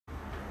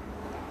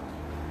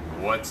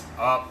What's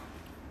up,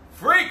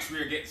 freaks? We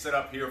are getting set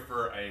up here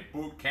for a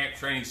boot camp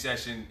training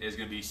session. There's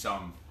going to be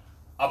some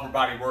upper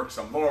body work,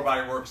 some lower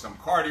body work, some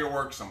cardio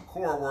work, some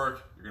core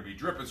work. You're going to be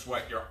dripping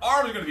sweat. Your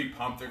arms are going to be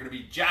pumped. They're going to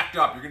be jacked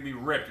up. You're going to be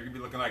ripped. You're going to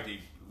be looking like the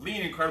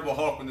lean, incredible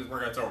Hulk when this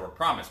workout's over.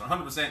 Promise,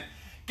 100%.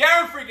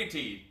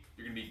 Guaranteed,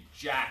 you're going to be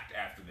jacked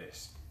after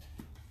this.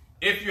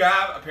 If you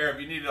have a pair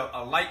of, you need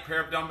a light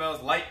pair of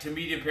dumbbells, light to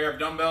medium pair of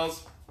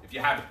dumbbells. If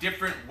you have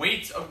different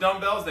weights of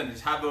dumbbells, then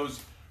just have those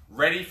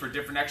ready for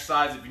different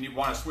exercises. If you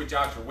want to switch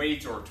out your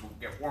weights or to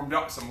get warmed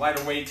up with some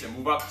lighter weights and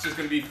move up, it's just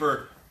going to be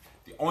for,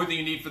 the only thing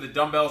you need for the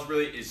dumbbells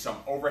really is some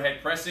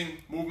overhead pressing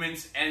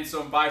movements and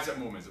some bicep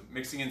movements,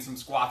 mixing in some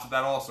squats with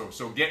that also.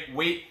 So get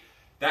weight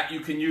that you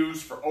can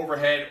use for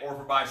overhead or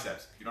for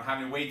biceps. If you don't have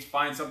any weights,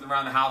 find something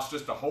around the house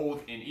just to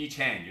hold in each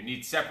hand. You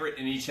need separate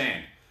in each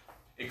hand.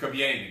 It could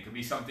be anything. It could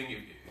be something,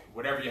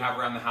 whatever you have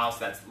around the house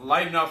that's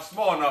light enough,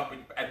 small enough,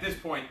 but at this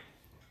point,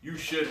 you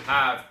should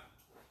have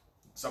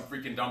some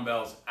freaking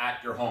dumbbells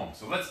at your home.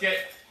 So make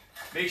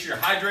sure you're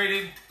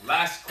hydrated.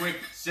 Last quick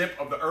sip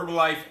of the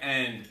Herbalife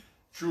and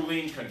True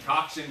Lean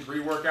concoction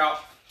pre-workout.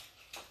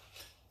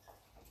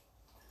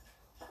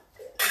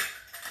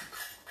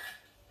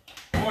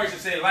 Boys should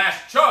say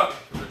last chug,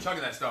 because they're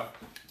chugging that stuff.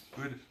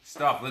 Good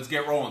stuff. Let's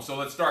get rolling. So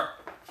let's start.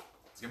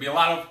 It's gonna be a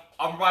lot of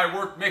upper body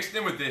work mixed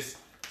in with this.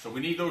 So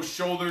we need those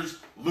shoulders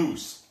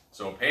loose.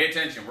 So pay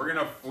attention. We're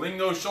gonna fling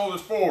those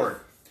shoulders forward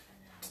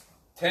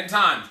 10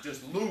 times,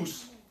 just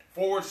loose.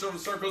 Forward shoulder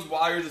circles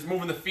while you're just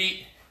moving the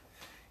feet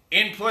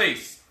in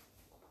place.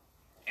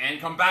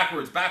 And come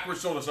backwards, backward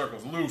shoulder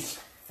circles, loose.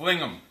 Fling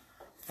them,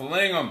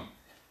 fling them.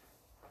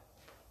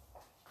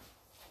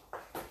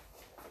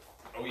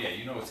 Oh yeah,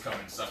 you know what's coming,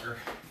 sucker.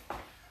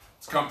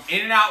 Let's come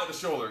in and out with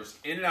the shoulders.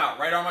 In and out,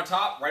 right arm on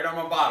top, right arm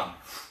on bottom.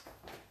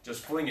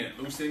 Just flinging it,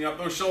 loosening up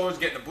those shoulders,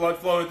 getting the blood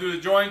flowing through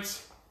the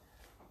joints.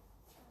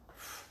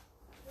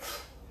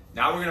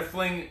 Now we're gonna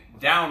fling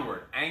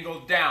downward,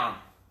 angled down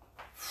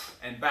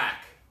and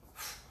back.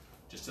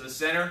 Just to the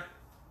center,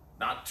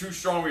 not too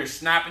strong where you're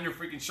snapping your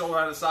freaking shoulder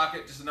out of the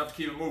socket, just enough to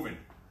keep it moving.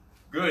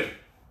 Good.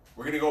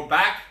 We're gonna go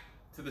back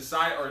to the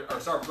side, we're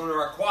going to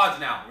our quads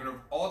now. We're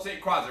gonna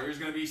alternate quads. There's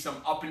gonna be some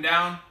up and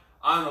down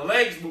on the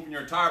legs, moving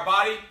your entire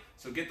body.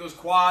 So get those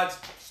quads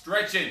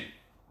stretching,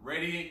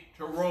 ready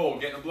to roll,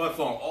 getting the blood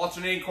flowing.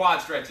 Alternating quad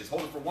stretches.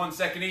 Hold it for 1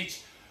 second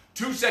each,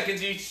 2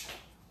 seconds each.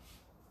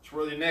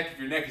 Twirl your neck if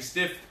your neck is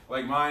stiff,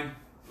 like mine.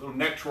 Little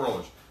neck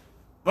twirlers.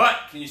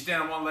 But, can you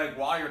stand on one leg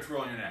while you're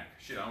twirling your neck?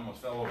 Shit, I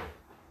almost fell over.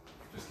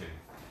 Just kidding.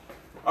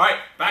 All right,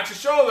 back to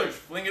shoulders.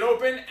 Fling it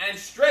open and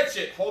stretch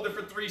it. Hold it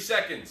for 3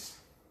 seconds.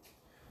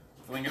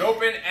 Fling it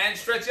open and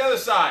stretch the other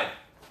side.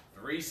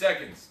 3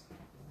 seconds.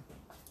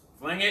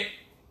 Fling it.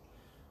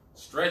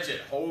 Stretch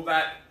it. Hold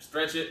that.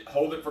 Stretch it.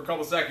 Hold it for a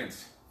couple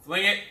seconds.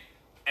 Fling it.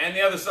 And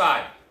the other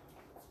side.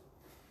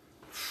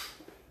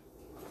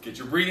 Get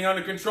your breathing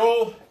under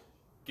control.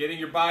 Getting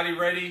your body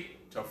ready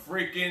to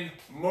freaking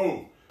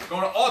move.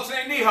 Going to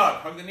alternate knee hug.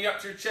 Hug the knee up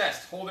to your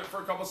chest. Hold it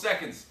for a couple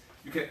seconds.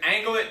 You can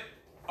angle it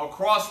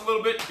across a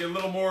little bit to get a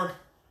little more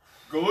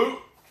glute.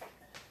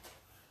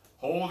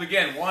 Hold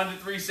again, 1 to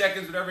 3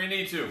 seconds, whatever you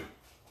need to.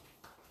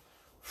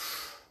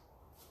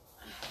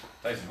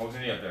 Tyson, hold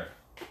your knee up there.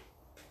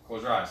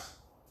 Close your eyes.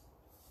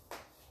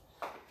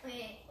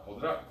 Wait. Hold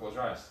it up. Close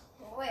your eyes.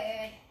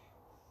 Wait.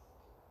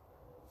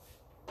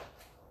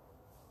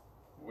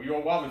 What are you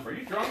all wobbling for? Are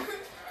you drunk?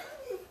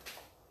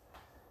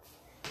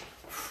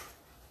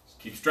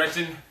 Keep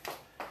stretching,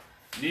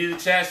 knee to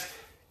the chest,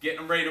 getting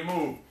them ready to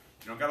move.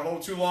 You don't gotta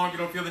hold too long, you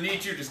don't feel the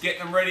need to, just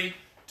getting them ready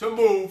to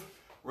move,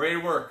 ready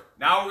to work.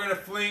 Now we're gonna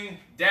fling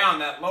down,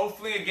 that low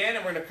fling again,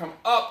 and we're gonna come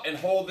up and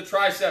hold the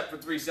tricep for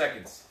 3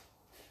 seconds.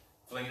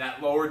 Fling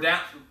that lower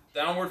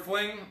downward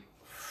fling,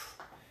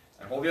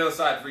 and hold the other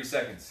side 3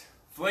 seconds.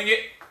 Fling it,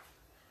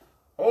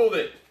 hold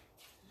it,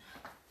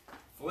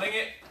 fling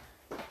it,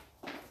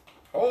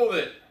 hold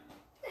it.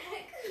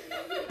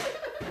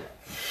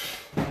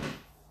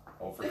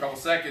 Hold for a couple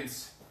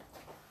seconds.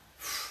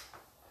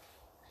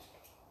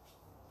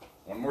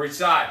 1 more each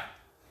side.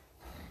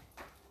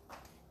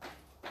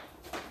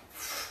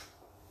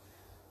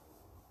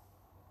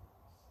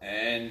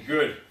 And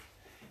good.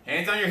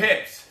 Hands on your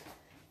hips.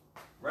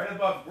 Right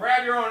above.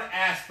 Grab your own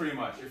ass pretty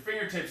much. Your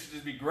fingertips should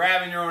just be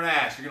grabbing your own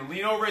ass. You're going to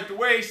lean over at the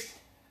waist.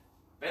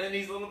 Bend the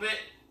knees a little bit.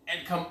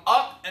 And come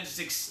up and just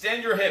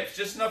extend your hips.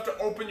 Just enough to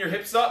open your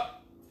hips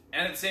up.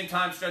 And at the same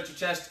time, stretch your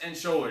chest and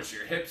shoulders. So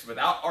your hips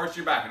without arch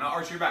your back. And not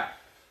arch your back.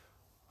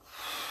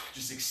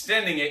 Just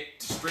extending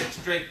it to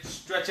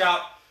stretch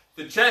out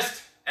the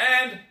chest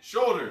and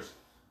shoulders.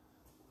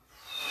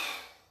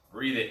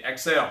 Breathe it.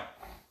 Exhale.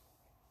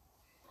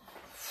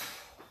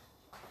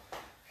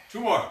 2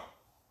 more.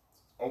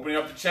 Opening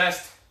up the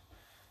chest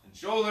and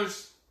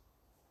shoulders.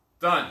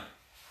 Done.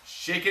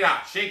 Shake it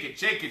out. Shake it,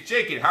 shake it,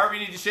 shake it. However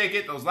you need to shake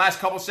it. Those last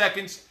couple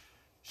seconds,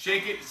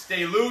 shake it.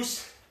 Stay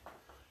loose.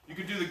 You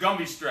can do the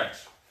Gumby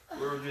stretch.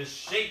 We're just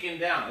shaking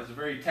down. It's a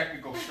very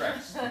technical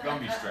stretch, the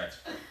Gumby stretch.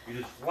 You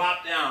just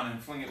flop down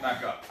and fling it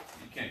back up.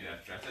 You can't do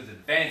that stretch. That's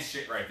advanced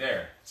shit right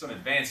there. Some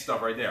advanced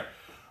stuff right there.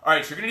 All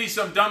right, so you're gonna need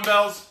some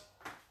dumbbells.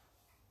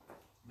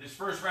 This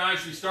first round, you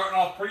should be starting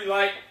off pretty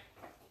light,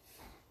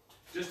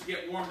 just to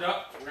get warmed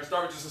up. We're gonna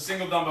start with just a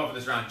single dumbbell for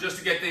this round, just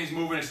to get things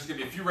moving. It's just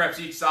gonna be a few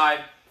reps each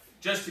side,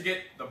 just to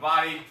get the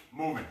body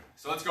moving.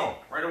 So let's go,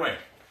 right away.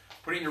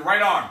 Put it in your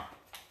right arm,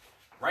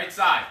 right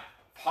side.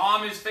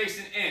 Palm is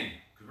facing in,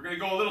 because we're gonna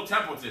go a little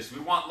tempo with this.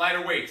 We want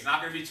lighter weight. It's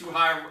not gonna be too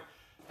high,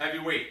 heavy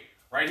weight.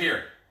 Right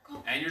here.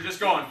 And you're just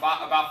going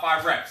about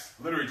 5 reps.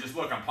 Literally, just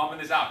look, I'm pumping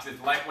this out because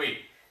it's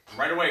lightweight.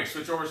 Right away,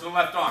 switch over to the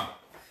left arm.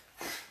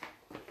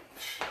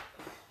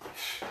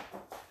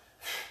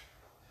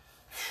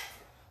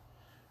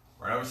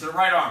 Right over to the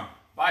right arm.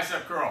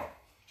 Bicep curl.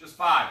 Just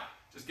 5.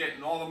 Just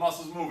getting all the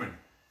muscles moving.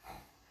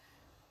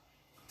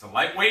 It's a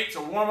lightweight, it's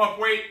a warm-up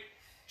weight.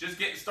 Just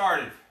getting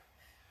started.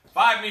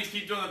 5 means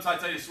keep doing them until I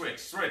tell you to switch.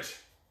 Switch.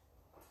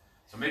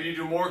 So maybe you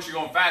do more because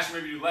you're going faster,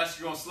 maybe you do less,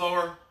 you're going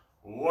slower.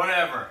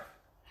 Whatever.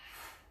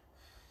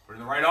 Put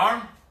in the right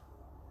arm.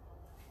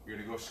 You're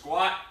going to go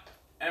squat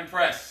and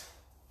press.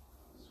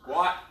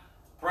 Squat,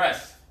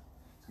 press.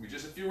 It's going to be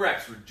just a few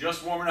reps. We're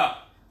just warming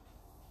up.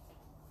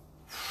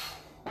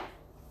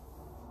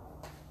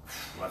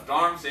 Left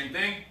arm, same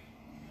thing.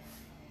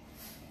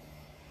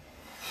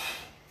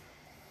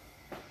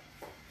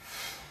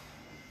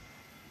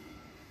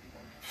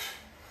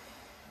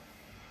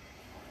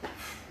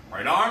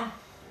 Right arm.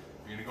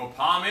 You're going to go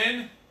palm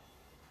in,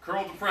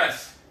 curl to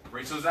press.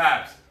 Brace those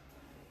abs.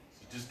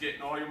 So just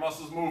getting all your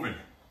muscles moving.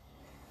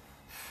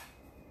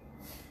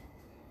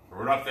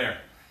 Throw it up there.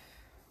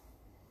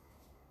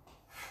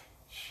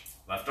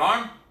 Left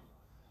arm.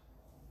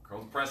 Curl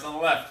to press on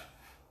the left.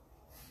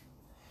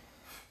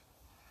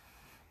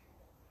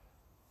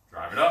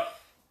 Drive it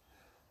up.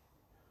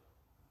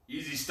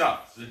 Easy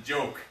stuff. It's a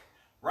joke.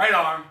 Right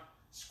arm,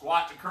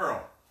 squat to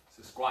curl.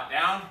 So squat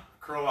down,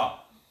 curl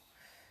up.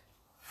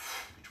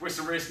 Twist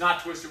the wrist,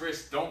 not twist the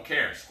wrist, don't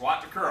care.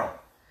 Squat to curl.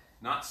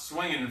 Not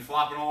swinging and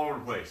flopping all over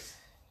the place.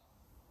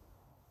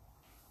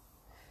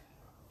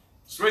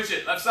 Switch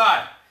it, left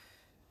side.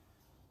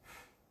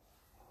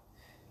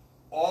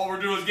 All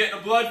we're doing is getting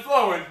the blood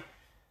flowing.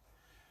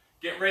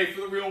 Get ready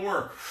for the real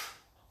work.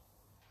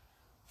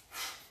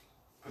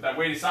 Put that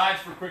weight aside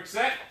for a quick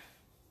set.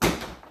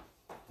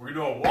 We're going to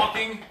do a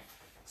walking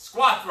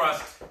squat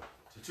thrust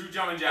to 2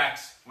 jumping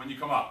jacks when you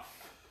come up.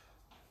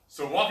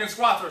 So walking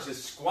squat thrust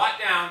is squat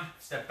down,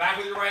 step back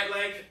with your right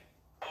leg.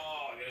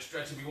 Oh, get a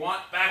stretch if you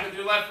want. Back with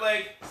your left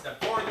leg,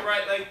 step forward with your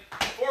right leg,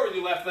 forward with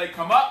your left leg,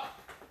 come up,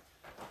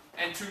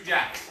 and 2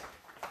 jacks.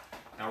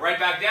 Now right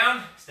back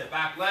down, step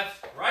back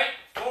left, right,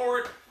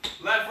 forward,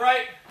 left,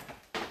 right,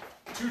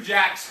 2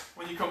 jacks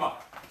when you come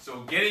up.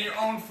 So get in your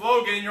own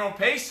flow, get in your own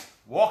pace.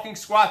 Walking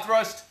squat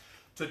thrust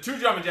to 2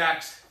 jumping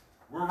jacks.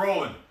 We're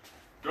rolling.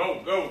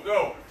 Go, go,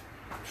 go.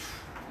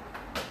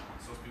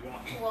 Supposed to be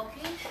walking.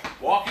 Walking.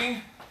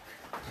 Walking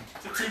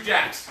to 2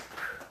 jacks.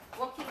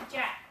 Walking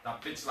jack.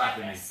 Stop bitch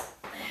slapping me.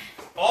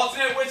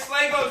 Alternate which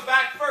leg goes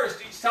back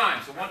first each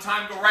time. So one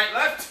time go right,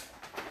 left.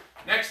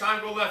 Next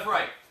time go left,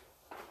 right.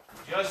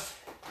 Just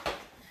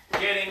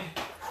getting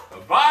the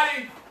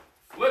body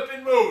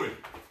flipping, moving.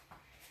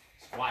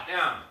 Squat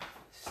down.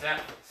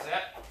 Step,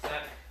 step,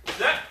 step,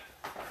 step.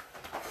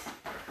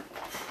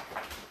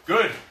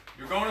 Good.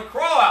 You're going to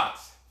crawl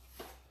outs.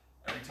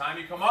 Every time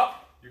you come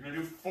up, you're going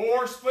to do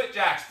 4 split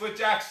jacks. Split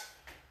jacks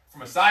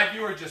from a side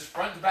view are just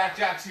front to back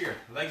jacks here.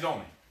 Legs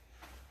only.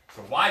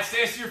 So wide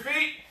stance to your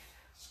feet.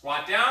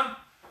 Squat down.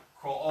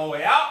 Crawl all the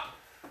way out.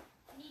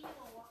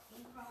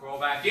 Crawl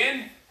back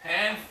in.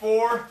 And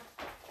 4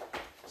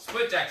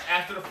 split jacks.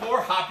 After the floor,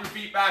 hop your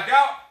feet back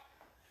out.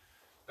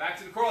 Back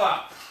to the crawl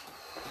out.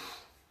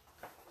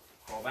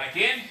 Crawl back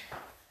in.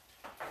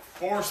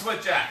 4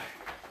 split jack.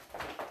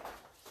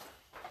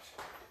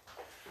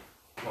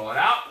 Pull it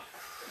out.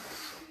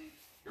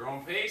 Your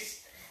own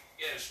pace.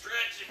 Get a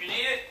stretch if you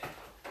need it.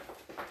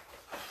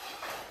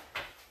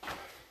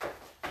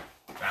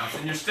 Bounce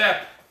in your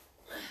step.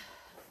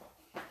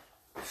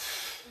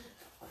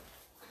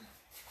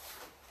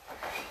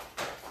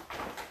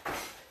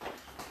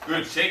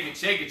 Good. Shake it,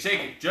 shake it,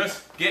 shake it.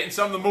 Just getting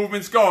some of the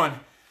movements going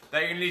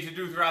that you're going to need to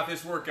do throughout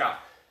this workout.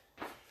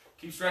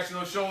 Keep stretching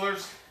those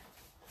shoulders.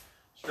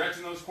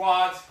 Stretching those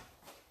quads.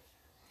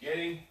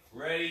 Getting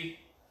ready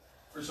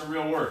for some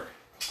real work.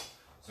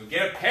 So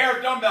get a pair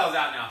of dumbbells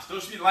out now. Still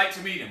should be light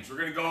to mediums. We're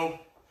going to go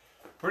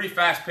pretty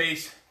fast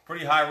pace,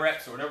 pretty high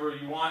reps, or whatever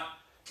you want.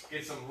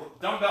 Get some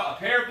a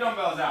pair of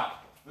dumbbells out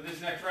for this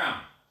next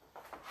round.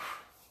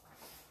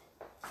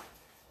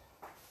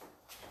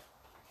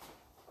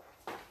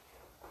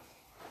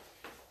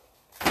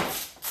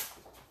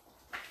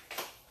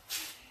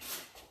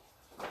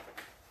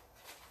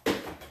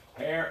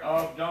 Pair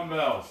of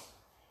dumbbells.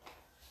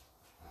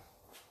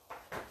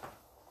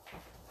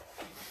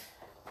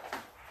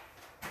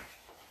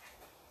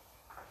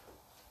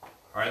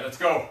 All right, let's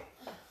go.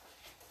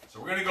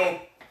 So we're going to go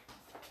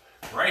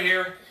right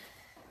here.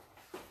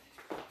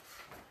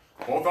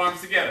 Both arms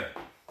together.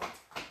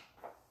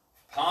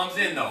 Palms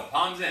in though,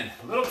 palms in.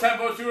 A little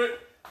tempo to it,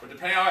 but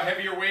depending on how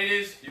heavy your weight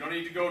is, you don't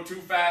need to go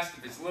too fast.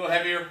 If it's a little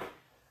heavier,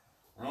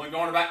 We're only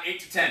going about 8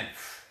 to 10.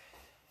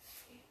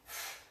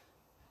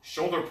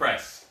 Shoulder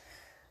press.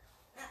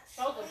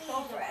 Shoulder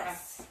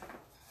press.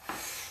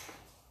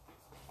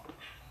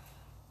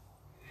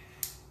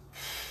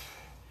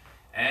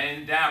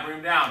 And down, bring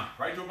them down.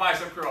 Right to a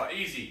bicep curl.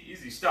 Easy,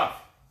 easy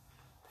stuff.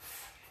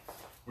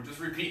 We're just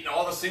repeating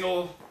all the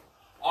single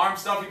arm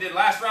stuff we did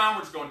last round.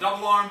 We're just going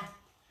double arm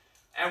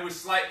and with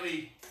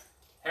slightly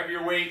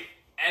heavier weight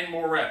and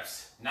more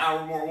reps. Now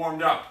we're more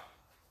warmed up.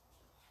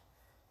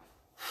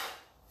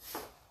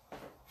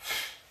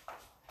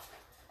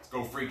 Let's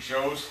go, freak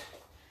shows.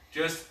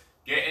 Just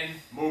getting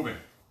moving.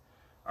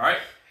 All right,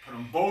 put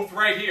them both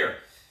right here.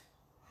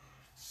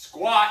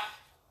 Squat,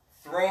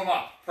 throw them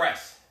up,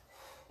 press.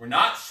 We're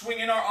not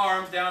swinging our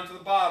arms down to the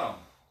bottom.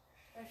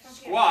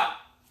 Squat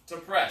to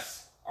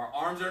press. Our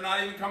arms are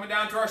not even coming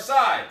down to our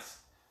sides.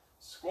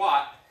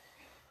 Squat,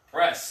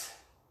 press.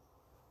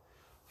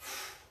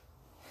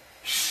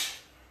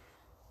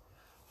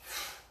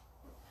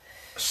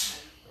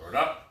 Throw it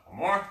up, one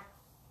more.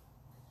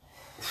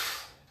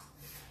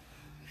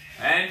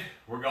 And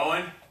we're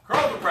going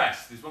curl to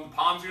press. This one, the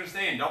palms are going to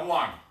stay in, double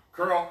arm.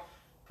 Curl,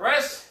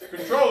 press,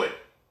 control it.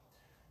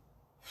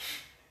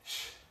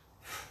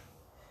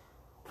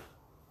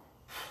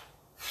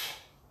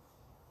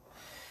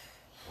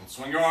 Don't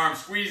swing your arms,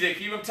 squeeze it,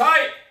 keep them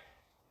tight.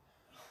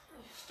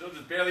 Still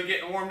just barely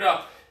getting warmed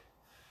up.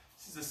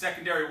 This is a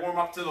secondary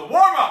warm-up to the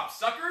warm-up,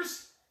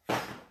 suckers.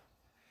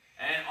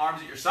 And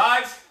arms at your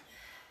sides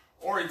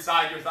or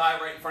inside your thigh,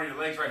 right in front of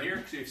your legs right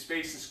here. So you have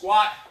space to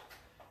squat,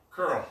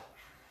 curl.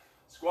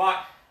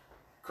 Squat,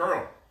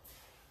 curl.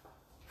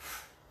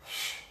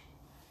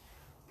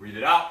 Breathe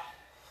it out.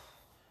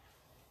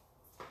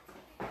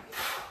 Oh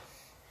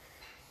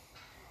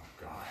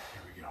God,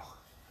 here we go.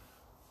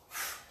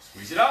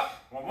 Squeeze it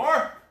up, one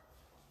more.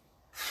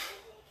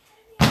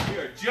 We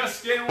are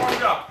just getting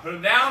warmed up. Put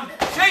them down,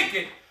 shake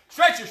it.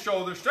 Stretch your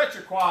shoulders, stretch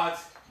your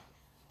quads.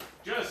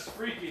 Just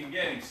freaking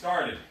getting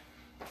started.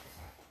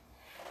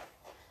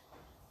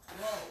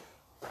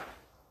 Whoa.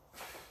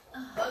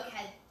 Bug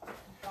had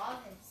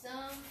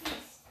some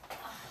peace.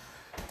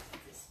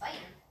 It's a spider.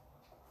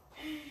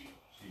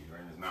 Jeez,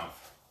 right in his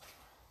mouth.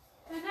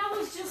 And I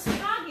was just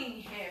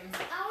hugging him.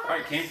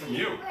 Right, came from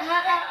you.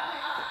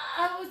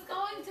 I was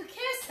going to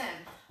kiss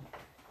him.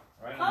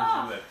 Right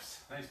on his lips.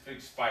 Nice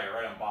big spider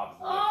right on Bob's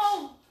lips.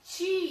 Oh,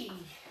 gee.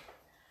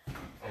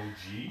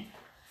 OG.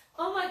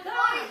 Oh my Oh,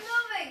 gosh. he's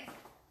moving.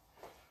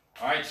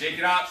 All right, shake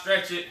it out,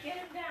 stretch it. Get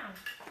him down.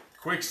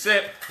 Quick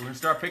sip. We're going to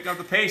start picking up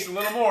the pace a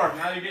little more.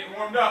 Now you're getting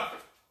warmed up.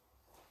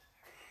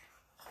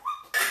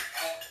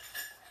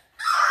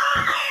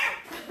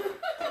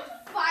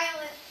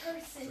 Violent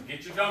person. So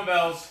get your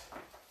dumbbells.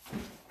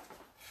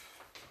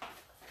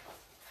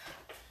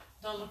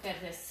 Don't look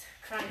at this.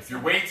 Crying. If your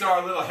weights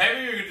are a little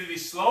heavier, you're going to do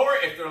these slower.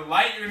 If they're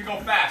light, you're going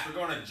to go fast. We're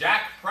going to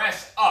jack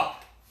press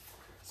up.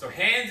 So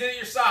hands in at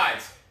your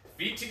sides,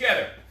 feet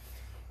together.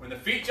 When the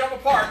feet jump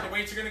apart, the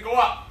weights are going to go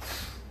up.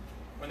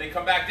 When they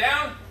come back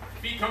down,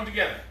 feet come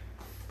together.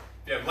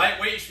 If you have light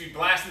weight, you should be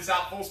blasting this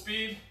out full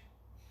speed.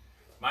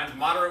 Mine's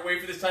moderate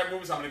weight for this type of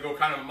movement, so I'm going to go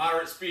kind of a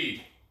moderate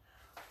speed.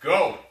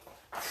 Go.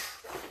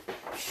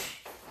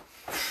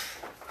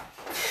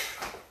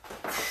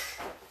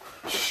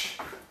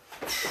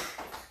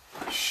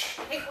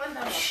 Take one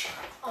dumbbell.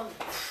 Only.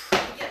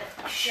 Get it.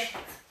 Get it.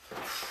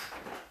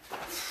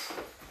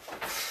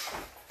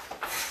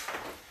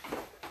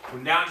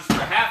 Come down just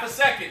for half a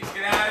second. Just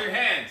get it out of your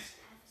hands.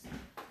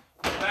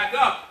 Back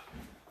up.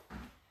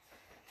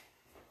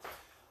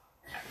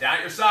 Down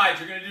at your sides,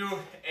 you're going to do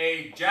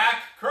a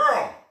jack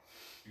curl.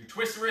 You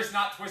twist the wrist,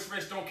 not twist the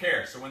wrist, don't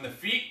care. So when the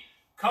feet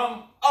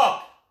come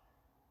up,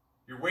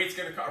 your weight's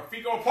going to come, or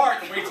feet go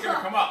apart, the weight's going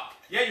to come up.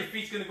 Yeah, your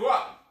feet's going to go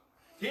up.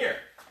 Here,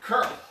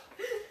 curl.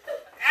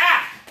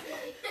 Ah!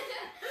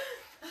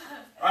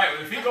 All right,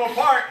 when the feet go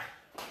apart,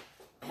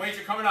 the weights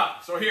are coming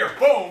up. So here,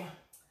 boom,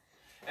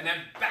 and then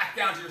back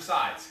down to your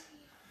sides.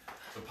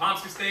 So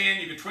palms can stay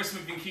in, you can twist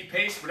them if you can keep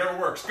pace, whatever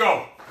works.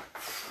 Go.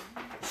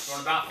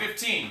 Going about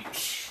 15.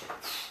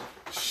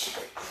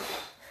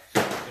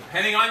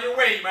 Depending on your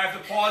weight, you might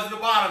have to pause at the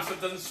bottom so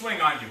it doesn't swing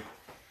on you.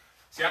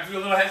 So you have to do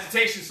a little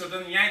hesitation so it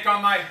doesn't yank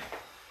on my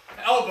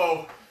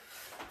elbow.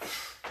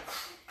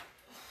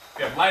 If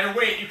you have lighter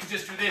weight, you can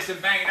just do this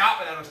and bang it out,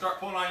 but that'll start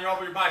pulling on your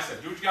elbow, your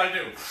bicep. Do what you gotta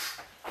do.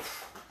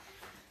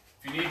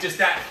 If you need just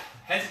that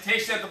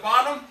hesitation at the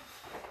bottom,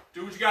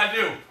 do what you gotta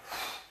do.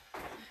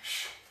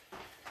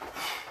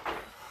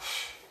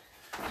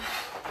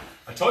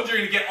 I told you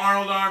you're gonna get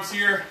Arnold arms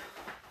here.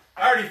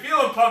 I already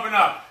feel them pumping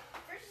up.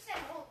 First you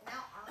said Hulk,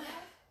 now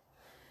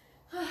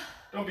Arnold.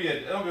 Don't be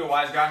a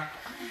wise guy.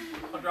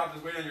 I'll drop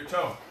this weight on your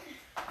toe.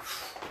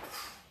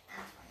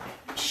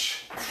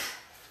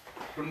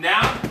 Put them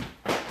down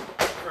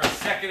for a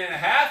second and a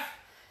half.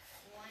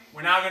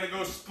 We're now gonna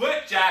go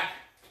split jack.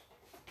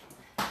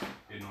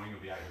 Didn't know you'll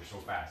be out of here so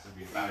fast. It'll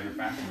be out of here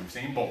faster than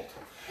Usain Bolt.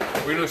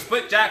 We're gonna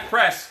split jack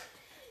press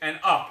and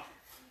up.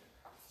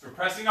 So we're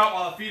pressing up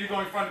while the feet are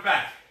going front to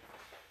back.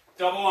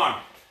 Double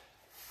arm.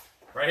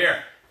 Right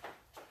here.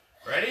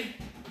 Ready?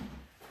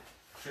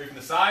 Straight from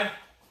the side.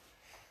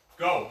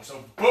 Go.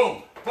 So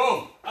boom,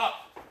 boom, up.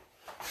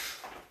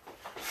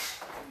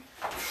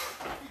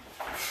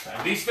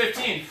 At least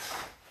 15.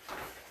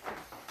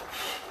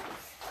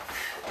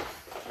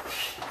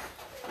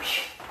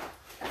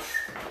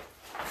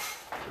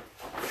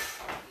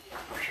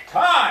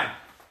 Time.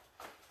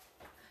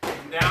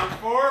 Come down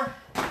for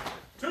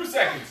 2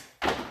 seconds.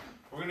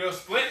 We're going to do a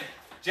split,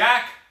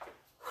 jack,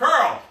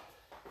 curl.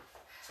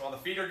 So while the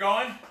feet are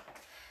going,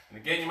 and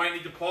again, you might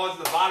need to pause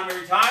at the bottom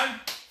every time,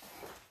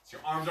 so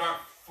your arms aren't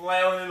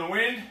flailing in the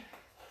wind.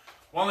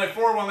 One leg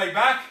forward, one leg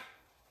back.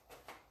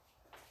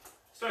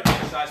 Start the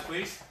exercise,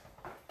 please.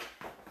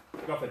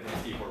 Go up that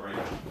dance keyboard right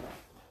now.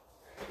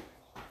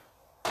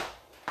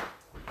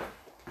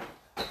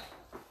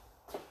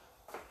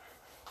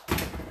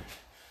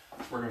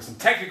 Working with some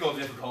technical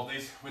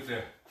difficulties with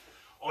the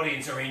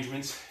audience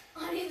arrangements.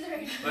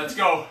 Let's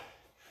go.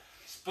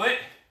 Split,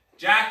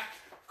 jack,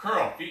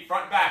 curl. Feet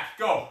front and back.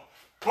 Go.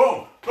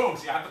 Boom, boom.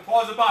 So you have to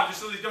pause at the bottom just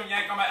so they don't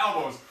yank on my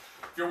elbows.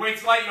 If your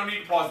weight's light, you don't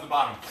need to pause at the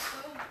bottom.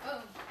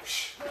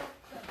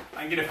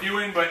 I can get a few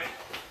in, but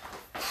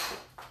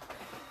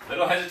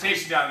little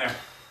hesitation down there.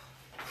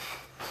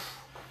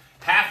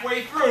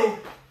 Halfway through,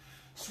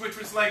 switch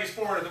which leg is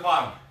forward at the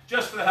bottom.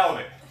 Just for the hell of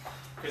it.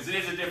 Because it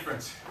is a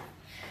difference.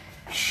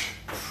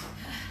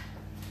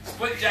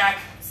 Split jack,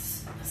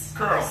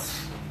 curl.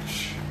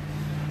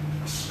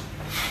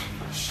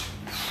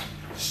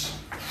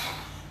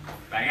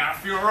 Bang out a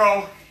few in a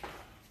row.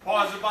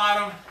 Pause at the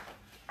bottom.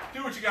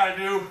 Do what you gotta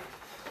do.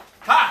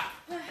 Ha!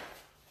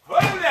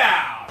 Put him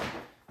down.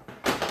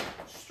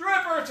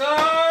 Stripper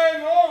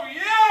time. Oh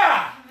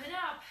yeah! Coming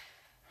up.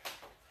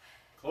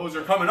 Clothes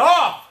are coming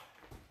off.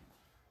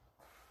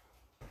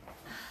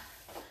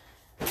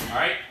 All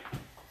right.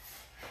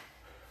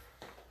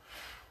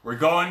 We're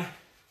going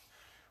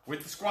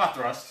with the squat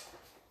thrust.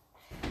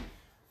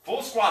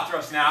 Full squat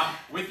thrust now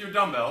with your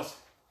dumbbells.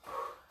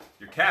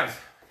 Your calves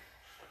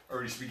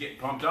already should be getting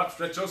pumped up.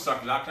 Stretch those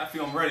suckers out. I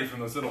feel them ready from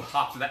those little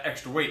hops of that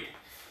extra weight.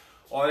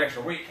 All that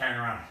extra weight carrying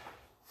around.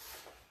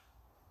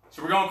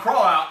 So we're going to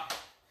crawl out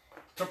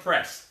to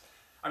press.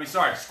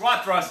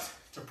 Squat thrust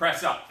to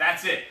press up.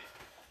 That's it.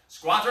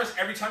 Squat thrust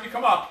every time you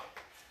come up.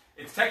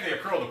 It's technically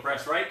a curl to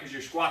press, right? Because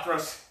your squat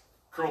thrust,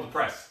 curl to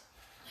press.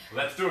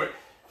 Let's do it.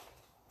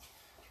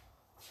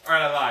 All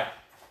right, I lied.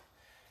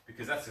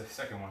 Because that's the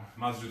second one.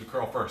 Might as well do the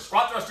curl first.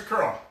 Squat thrust to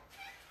curl.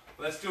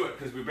 Let's do it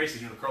because we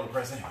basically do the curl to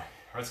press anyway. All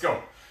right, let's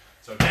go.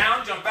 So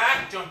down, jump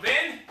back, jump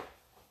in.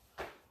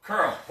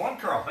 Curl. One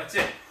curl. That's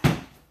it.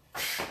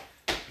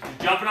 You're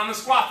jumping on the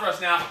squat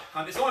thrust now.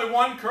 It's only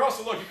one curl,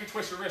 so look, you can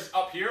twist your wrist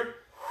up here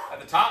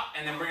at the top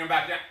and then bring them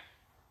back down.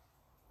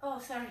 Oh,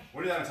 sorry.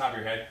 What is that on top of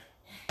your head?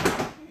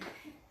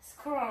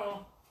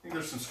 Squirrel. I think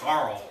there's some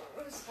scarl.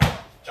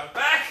 Jump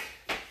back,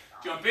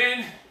 jump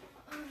in,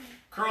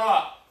 curl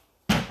up.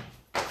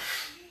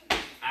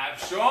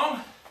 Abs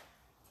strong.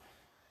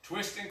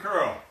 Twist and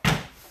curl.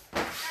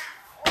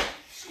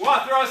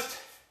 Squat thrust,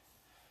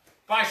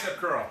 bicep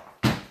curl.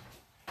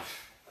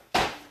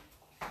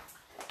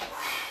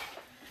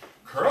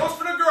 Curls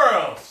for the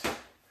girls.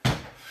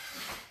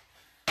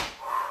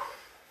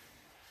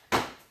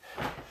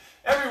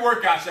 Every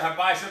workout should have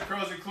bicep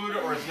curls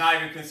included or it's not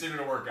even considered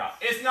a workout.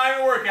 It's not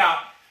even a workout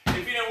if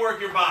you didn't work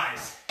your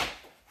buys.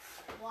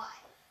 Why?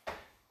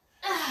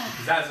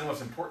 Because that is the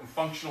most important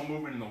functional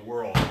movement in the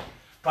world.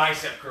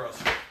 Bicep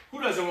curls.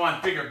 Who doesn't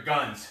want bigger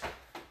guns?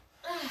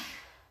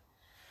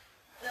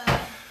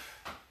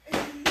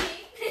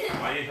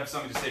 Why do you have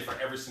something to say for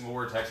every single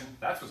word, Texan?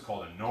 That's what's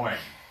called annoying.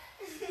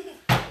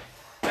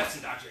 That's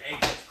in Dr.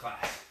 Angel's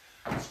class.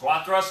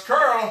 Squat thrust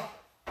curl.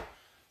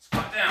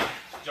 Squat down.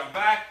 Jump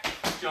back.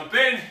 Jump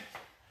in.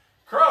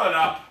 Curl it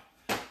up.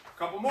 A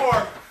couple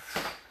more.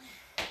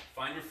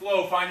 Find your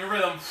flow. Find your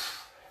rhythm.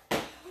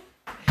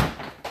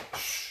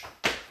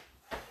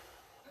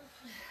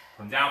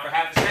 Come down for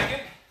half a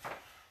second.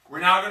 We're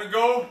now going to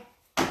go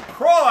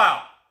crawl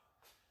out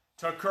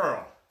to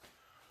curl.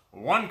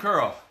 One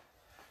curl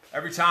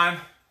every time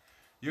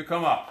you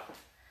come up.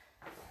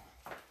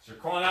 So you're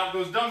crawling out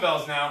with those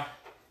dumbbells now.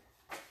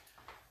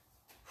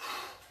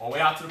 All the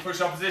way out to the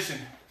push-up position.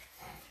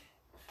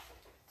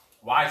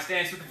 Wide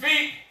stance with the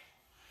feet.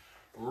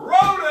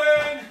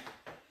 Rolling.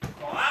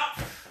 Crawl out.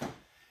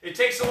 It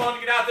takes so long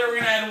to get out there, we're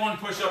going to add one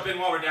push-up in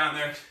while we're down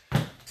there.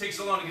 It takes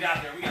so long to get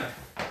out there, we got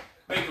to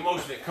make the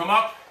most of it. Come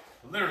up,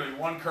 literally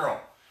one curl.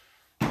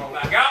 Roll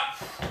back out.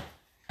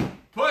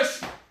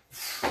 Push.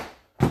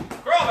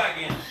 Curl back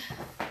in.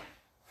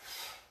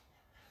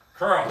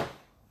 Curl.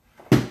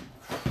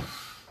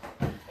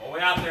 All the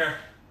way out there.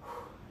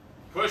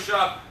 Push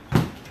up.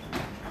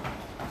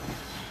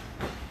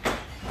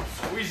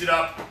 Squeeze it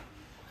up.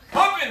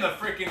 Pump in the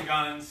freaking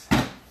guns.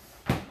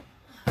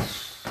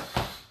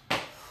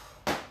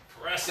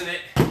 Pressing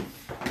it.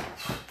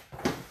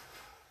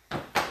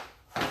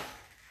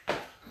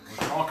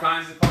 With all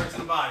kinds of parts of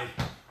the body.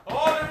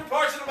 All different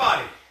parts of the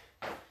body.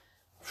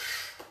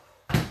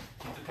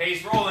 Keep the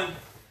pace rolling.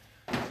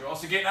 You're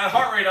also getting that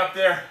heart rate up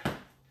there.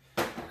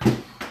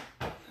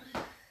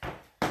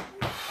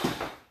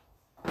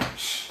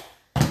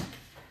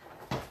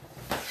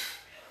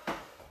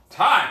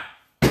 Time.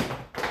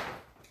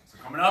 So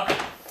coming up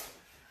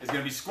is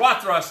going to be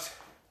squat thrust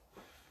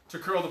to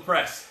curl the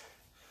press.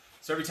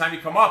 So every time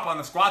you come up on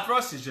the squat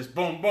thrust, it's just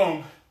boom,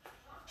 boom,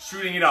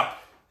 shooting it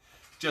up.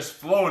 Just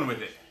flowing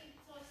with it.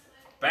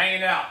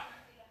 Banging it out.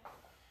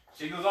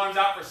 Shake those arms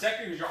out for a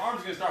second because your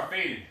arms are going to start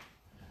fading.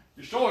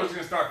 Your shoulders are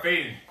going to start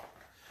fading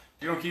if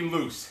you don't keep them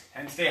loose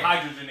and stay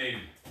hydrogenated.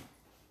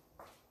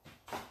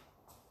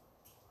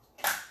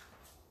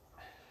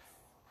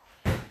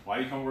 Why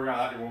do you come work out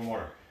out there warm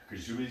water?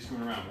 Because you're too busy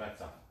screwing around with that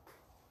stuff.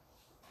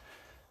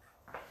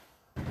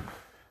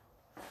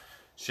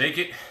 Shake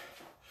it.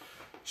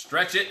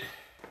 Stretch it.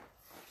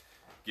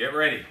 Get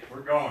ready.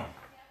 We're going.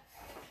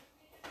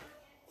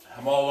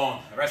 I'm all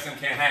alone. The rest of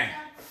them can't hang.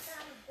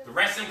 The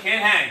rest of them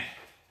can't hang.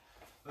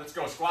 Let's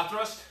go. Squat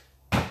thrust.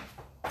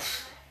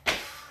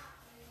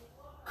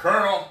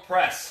 Curl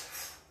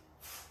press.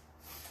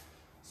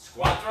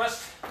 Squat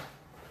thrust.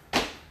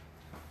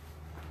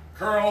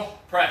 Curl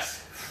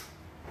press.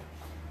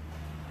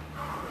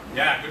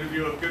 Yeah, good of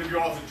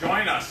you all to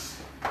join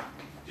us.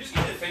 Just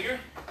give me the finger.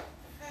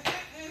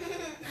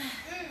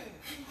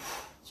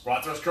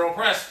 Squat thrust, curl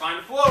press. Find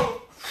the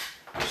flow.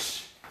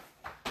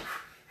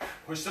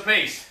 Push the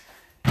pace.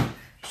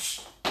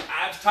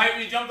 Abs tight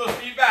when you jump those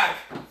feet back.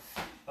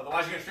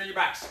 Otherwise, you're going to strain your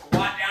back.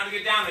 Squat down to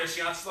get down there so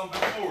you're not slumping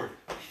forward.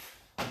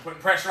 You're putting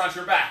pressure onto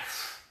your back.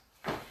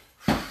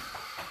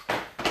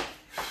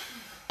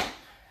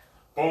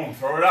 Boom,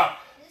 throw it up.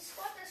 Is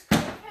squat thrust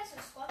curl press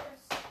or squat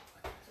thrust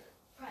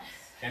press?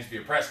 Can't just be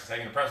a press because how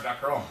you going to press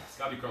without curling? It's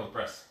got to be curl to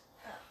press.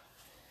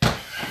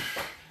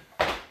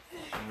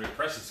 When we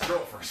press, it's curl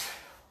first.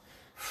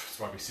 That's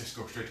why we just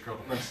go straight to curl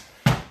to press.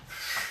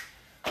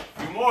 A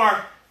few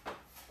more.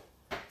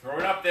 Throw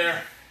it up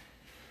there.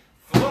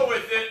 Flow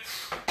with it.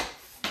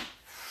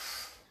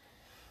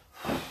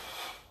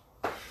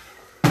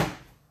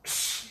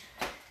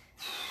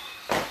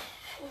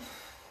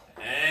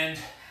 And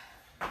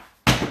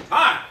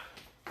time.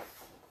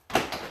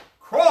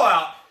 Crawl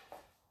out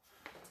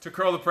to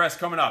curl the press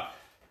coming up.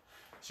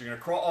 So you're going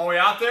to crawl all the way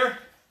out there.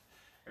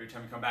 Every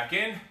time you come back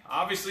in,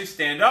 obviously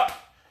stand up.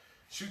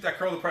 Shoot that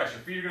curl the press.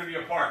 Your feet are going to be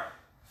apart.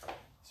 So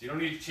you don't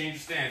need to change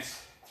your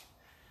stance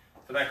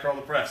for that curl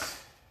the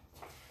press.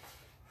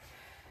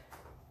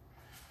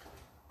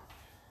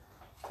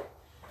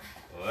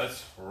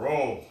 Let's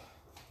roll.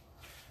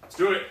 Let's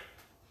do it.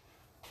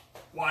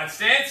 Wide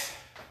stance.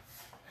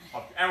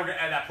 And we're going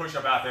to add that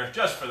push-up out there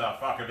just for the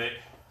fuck of it.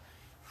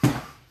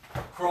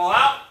 Crawl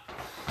out.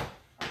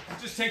 It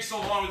just takes so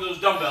long with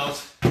those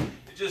dumbbells.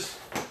 It just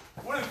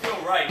wouldn't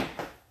feel right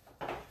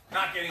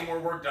not getting more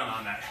work done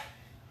on that.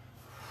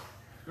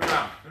 Good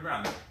round. Good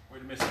round there. Way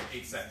to miss like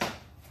 8 sets.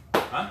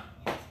 Huh?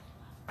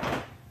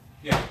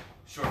 Yeah,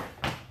 sure.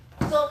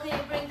 So can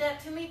you bring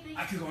that to me, please?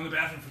 I could go in the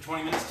bathroom for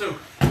 20 minutes too.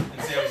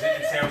 And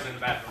say I was in the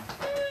bathroom.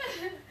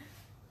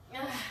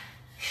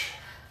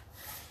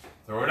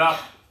 Throw it up.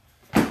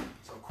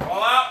 So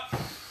crawl out.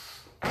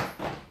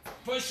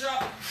 Push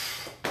up.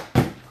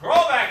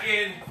 Crawl back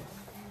in.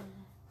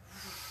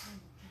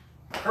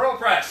 Curl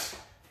press.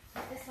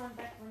 This one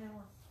back when I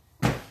want.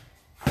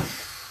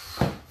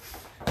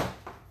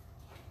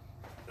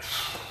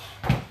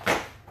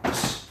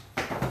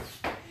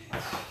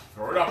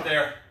 Throw it up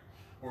there.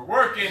 We're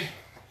working.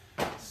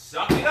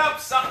 Suck it up,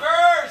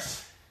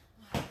 suckers.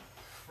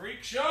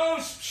 Freak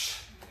shows.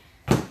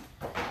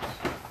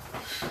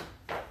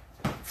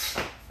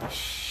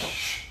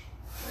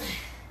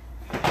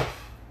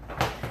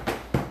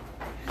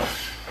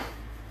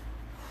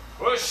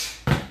 Push.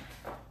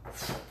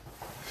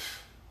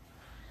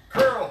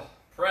 Curl.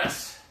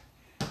 Press.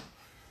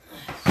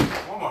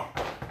 One more.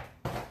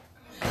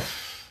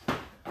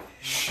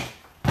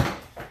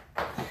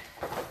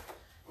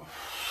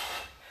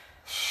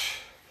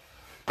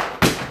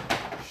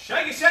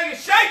 Shake it, shake it,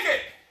 shake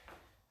it!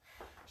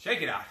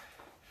 Shake it out.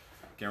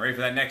 Getting ready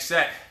for that next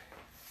set.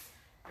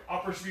 Your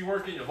upper should be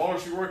working, your lower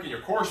should be working,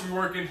 your core should be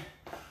working.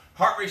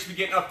 Heart rate should be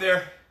getting up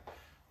there.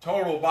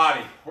 Total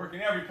body.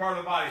 Working every part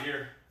of the body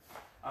here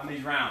on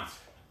these rounds.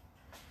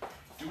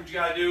 Do what you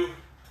gotta do.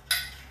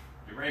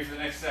 Get ready for the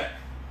next set.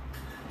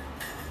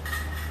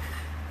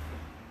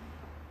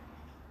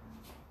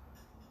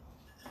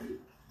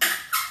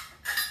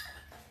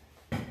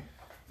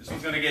 This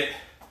one's gonna get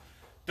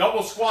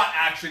double squat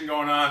action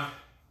going on.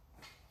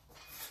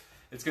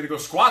 It's going to go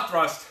squat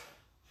thrust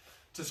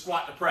to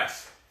squat to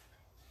press.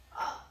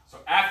 So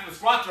after the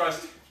squat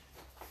thrust,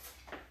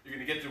 you're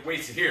going to get the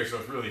weights to here, so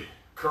it's really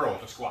curl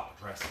to squat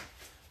to press.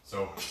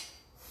 So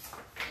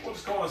we'll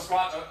just call it a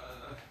squat to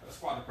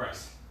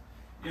press,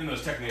 even though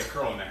there's technically a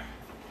curl in there.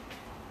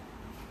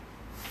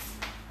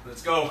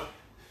 Let's go.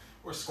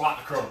 Or squat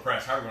to curl to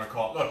press, however you want to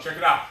call it. Look, check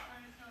it out.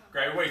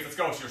 Grab your weights, let's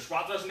go. So you're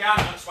squat thrusting down,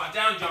 squat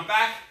down, jump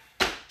back,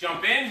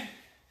 jump in,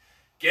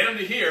 get them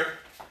to here,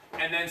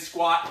 and then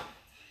squat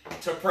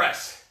to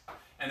press,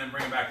 and then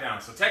bring them back down.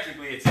 So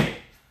technically it's a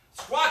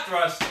squat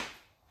thrust,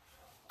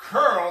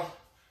 curl,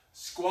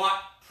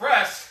 squat,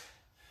 press,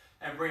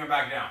 and bring them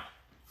back down.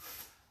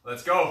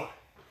 Let's go.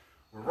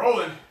 We're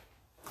rolling.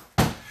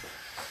 Right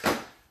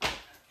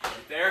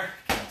there.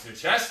 your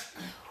chest,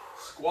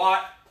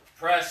 squat,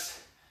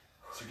 press.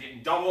 So you're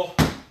getting double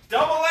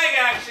leg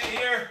action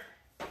here.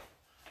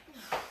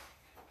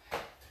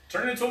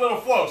 Turn it into a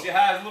little flow. See, it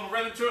has a little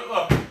rhythm to it.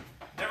 Look,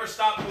 never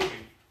stop moving.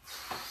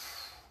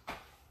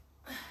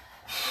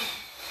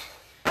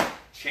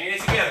 Chain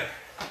it together.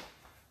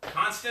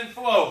 Constant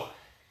flow.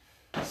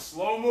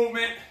 Slow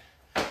movement,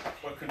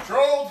 but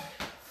controlled,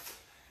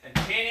 and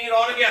chaining it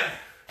all together.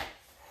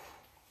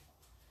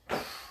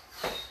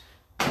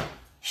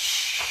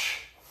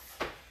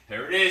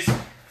 There it is. A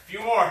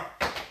few more.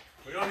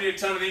 We don't need a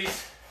ton of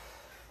these.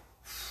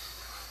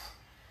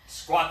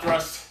 Squat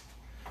thrust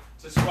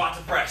to squat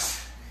to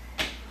press.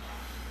 It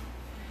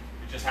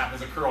just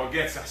happens a curl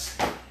gets us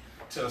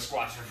to the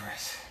squat to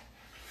press.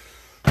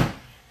 So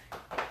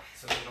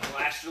you're gonna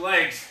blast your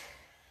legs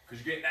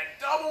because you're getting that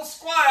double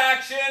squat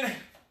action.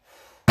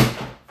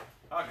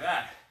 Look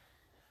at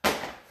that.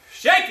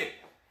 Shake it.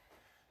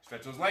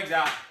 Stretch those legs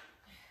out.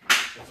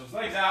 Stretch those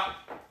legs out.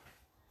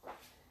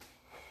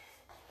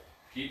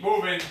 Keep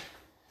moving.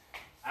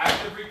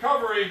 Active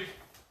recovery.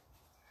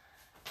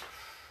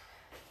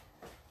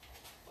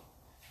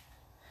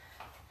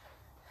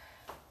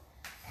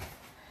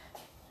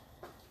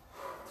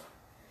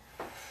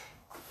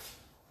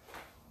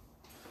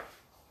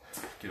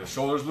 Get the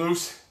shoulders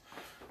loose.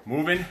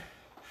 Moving.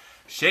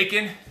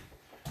 Shaking.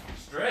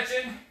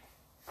 Stretching.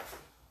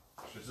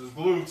 Stretch those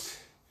glutes.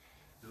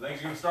 Your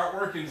legs are going to start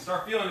working.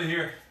 Start feeling it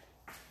here.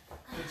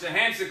 Get your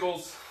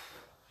hamsicles.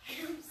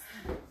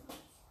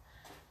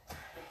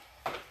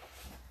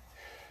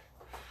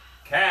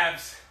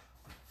 Calves.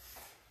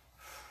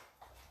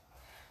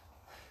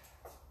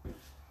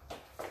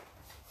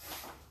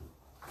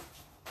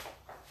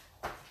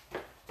 All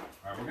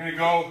right, we're going to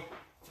go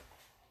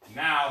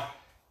now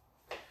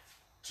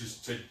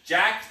just to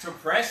jack to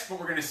press, but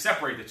we're going to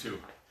separate the two.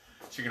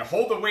 So you're going to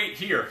hold the weight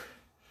here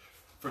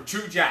for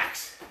 2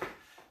 jacks,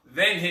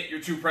 then hit your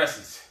 2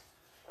 presses.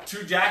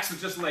 2 jacks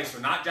with just legs, so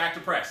not jack to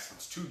press.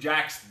 It's 2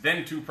 jacks,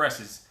 then 2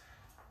 presses.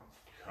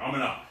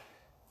 Coming up.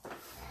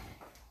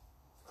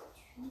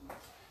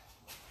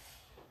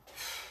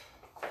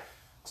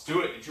 Let's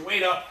do it. Get your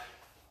weight up.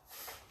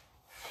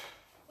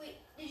 Wait,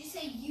 did you say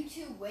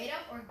YouTube weight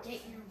up or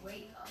get your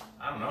weight up?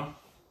 I don't know.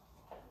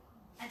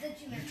 I thought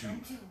you meant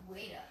YouTube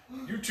weight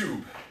up.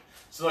 YouTube.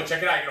 So look,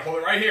 check it out. You're going to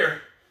hold it right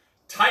here.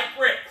 Tight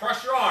grip.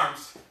 Crush your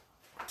arms.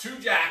 2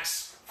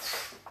 jacks.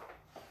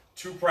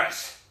 2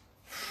 press.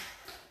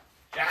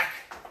 Jack.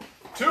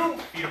 2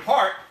 feet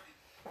apart.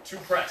 2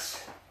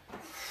 press.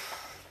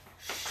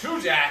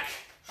 2 jack.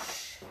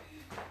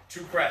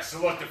 2 press.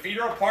 So look, the feet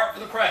are apart for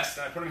the press.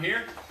 Then I put them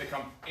here. They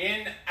come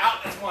in,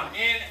 out. That's 1.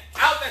 In,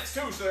 out. That's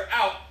 2. So they're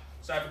out.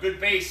 So I have a good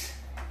base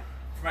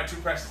for my 2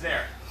 presses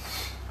there.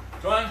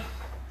 1,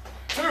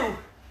 2,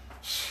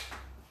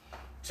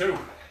 2.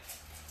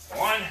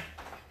 1,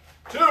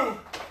 2.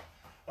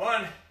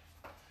 1,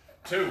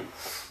 2.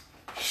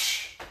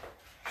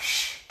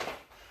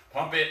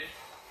 Pump it.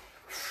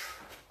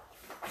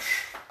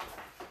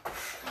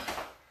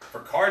 For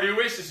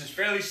cardio-ish, this is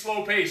fairly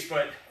slow pace,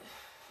 but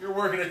you're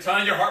working a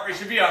ton, your heart rate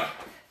should be up.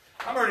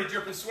 I'm already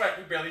dripping sweat,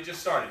 we barely just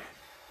started.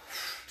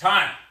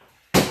 Time.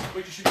 But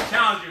you should be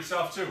challenging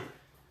yourself too.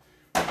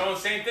 We're going the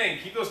same thing,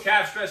 keep those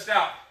calves stretched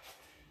out.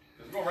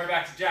 We're going right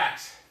back to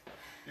jacks.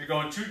 You're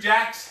going 2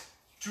 jacks,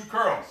 2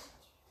 curls.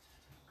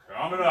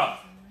 Coming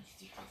up.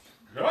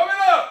 Coming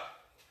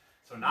up!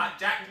 So not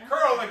jack and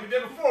curl like we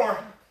did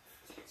before.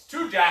 It's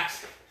 2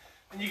 jacks,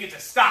 and you get to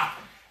stop.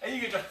 And you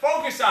get to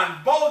focus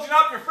on bulging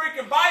up your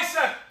freaking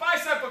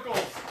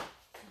bicepicles.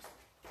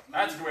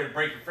 That's a good way to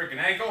break your freaking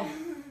ankle.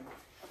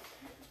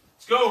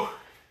 Let's go.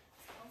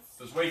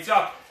 Those weights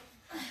up.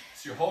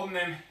 So you're holding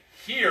them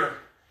here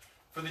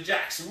for the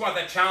jacks. So we want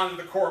that challenge of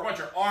the core. We want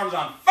your arms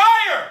on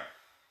fire.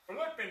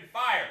 Flipping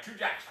fire. 2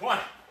 jacks. 1,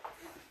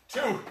 2.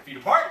 Feet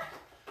apart.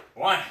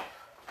 1,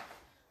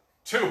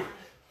 2.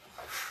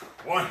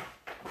 1,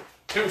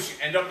 2. So you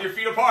end up with your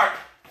feet apart.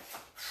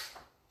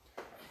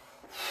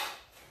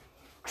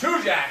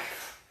 2 jack.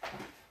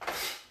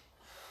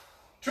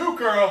 2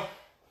 curl.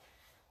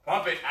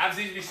 Pump it. Abs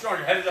need to be strong.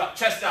 Your head is up.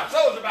 Chest out.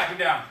 Shoulders are backing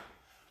down.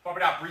 Pump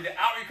it out. Breathe it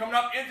out. You're coming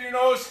up in through your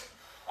nose.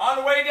 On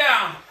the way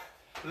down.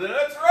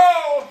 Let's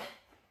roll.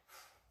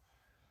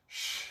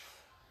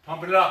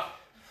 Pumping it up.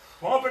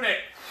 Pumping it.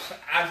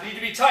 Abs need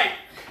to be tight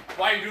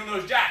while you're doing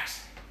those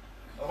jacks.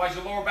 Otherwise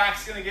your lower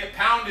back's going to get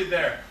pounded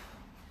there.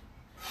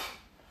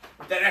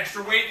 With that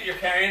extra weight that you're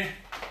carrying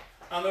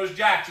on those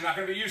jacks, you're not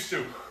going to be used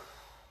to.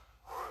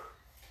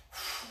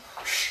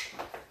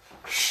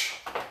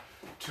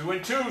 2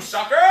 and 2,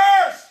 suckers!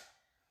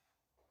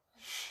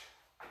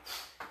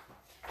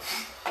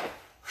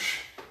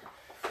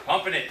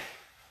 Pumping it.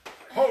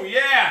 Oh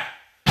yeah!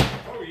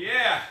 Oh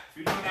yeah! If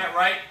you're doing that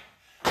right,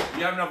 if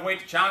you have enough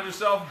weight to challenge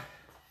yourself,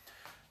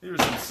 these are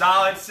some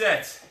solid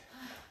sets.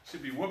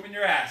 Should be whooping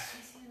your ass.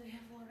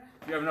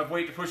 If you have enough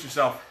weight to push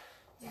yourself.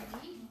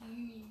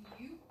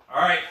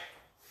 Alright.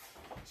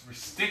 So we're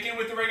sticking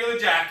with the regular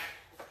jack.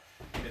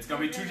 It's going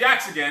to be 2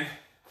 jacks again.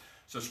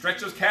 So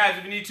stretch those calves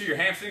if you need to, your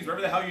hamstrings,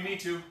 wherever the hell you need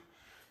to.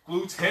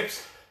 Glutes,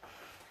 hips.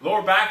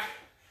 lower back,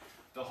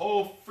 the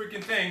whole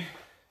freaking thing.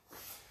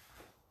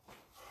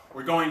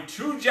 We're going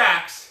 2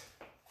 jacks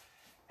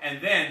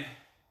and then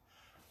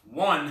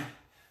 1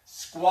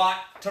 squat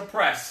to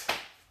press,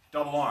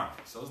 double arm.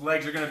 So those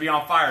legs are going to be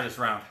on fire this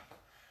round.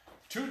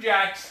 2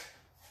 jacks,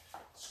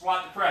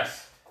 squat to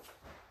press.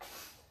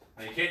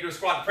 Now you can't do a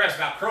squat to press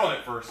without curling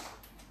it first.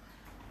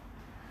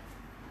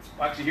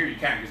 Well, actually here you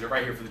can because they're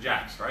right here for the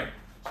jacks, right?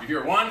 So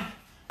here, 1,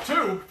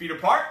 2, feet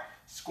apart,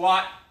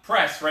 squat,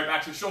 press, right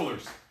back to the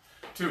shoulders.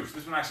 2, so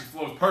this one actually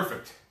flows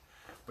perfect.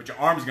 But your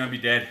arm's gonna be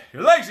dead,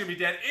 your leg's gonna be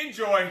dead.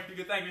 Enjoy, you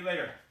can thank me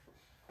later.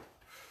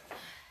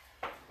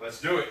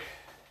 Let's do it.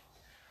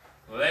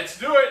 Let's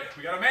do it.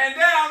 We got a man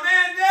down,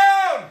 man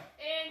down.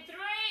 In 3,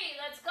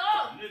 let's go.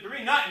 In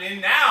 3, not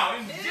in now,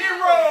 in 2,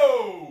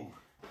 0.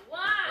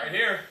 1. Right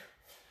here,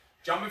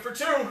 jumping for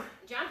 2.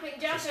 Jumping.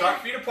 So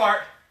start feet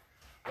apart.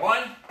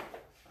 1,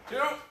 2,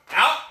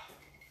 out,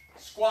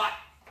 squat,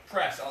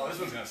 press. Oh, this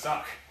one's gonna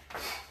suck.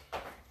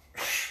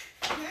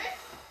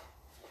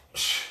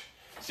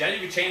 See how you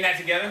can chain that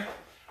together?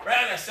 Right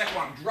on that second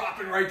one,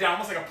 dropping right down,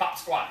 almost like a pop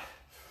squat.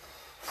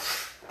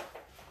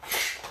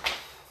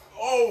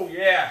 Oh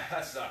yeah,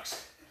 that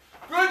sucks.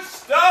 Good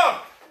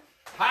stuff.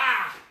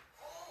 Ha.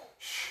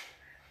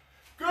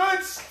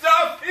 Good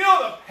stuff. Feel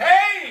the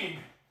pain.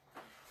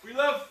 We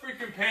love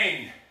freaking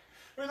pain.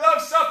 We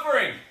love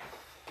suffering.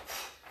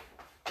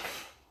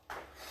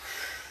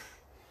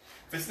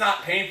 If it's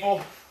not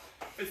painful,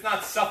 if it's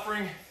not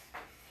suffering,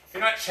 if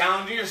you're not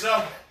challenging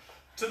yourself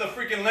to the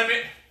freaking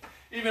limit,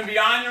 even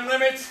beyond your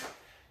limits,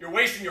 you're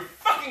wasting your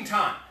fucking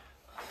time.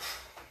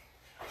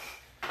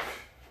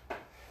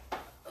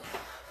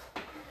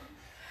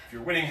 If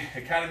you're winning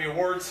Academy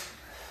Awards,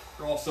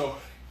 you're also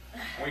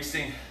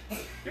wasting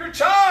your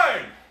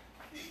time.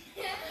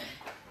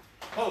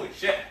 Holy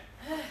shit.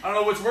 I don't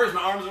know what's worse,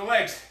 my arms or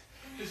legs.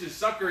 This is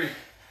suckery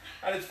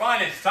at its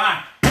finest.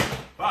 Time.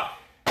 Fuck.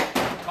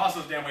 Toss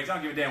those damn weights. I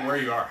don't give a damn where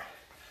you are.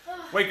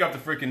 Wake up the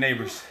freaking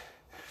neighbors.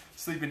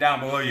 Sleeping down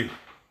below you.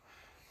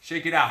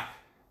 Shake it out.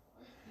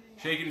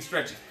 Shake it and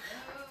stretch it.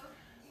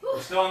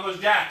 We're still on those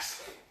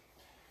jacks.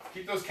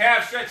 Keep those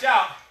calves stretched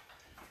out.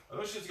 Or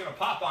those shit's gonna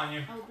pop on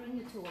you. I'll bring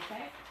the tool,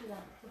 okay?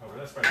 Oh,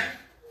 where's that spider?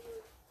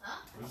 Huh?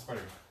 Where's the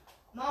spider?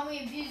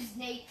 Mommy abuses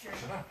nature.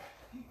 Shut up.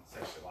 It's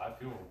actually live.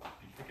 People will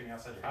be picking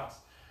outside your house.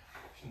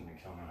 Shouldn't have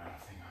been killing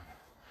anything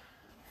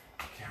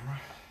on camera.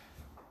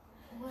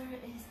 Where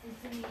is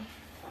the thingy?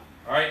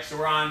 All right, so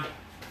we're on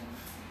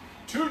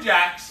 2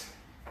 jacks.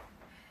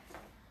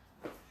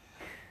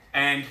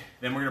 And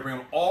then we're gonna bring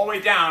them all the way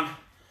down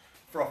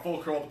for a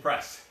full curl to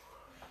press.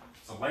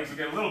 So legs will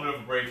get a little bit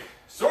of a break,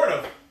 sort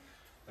of.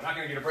 They're not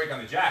gonna get a break on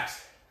the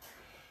jacks.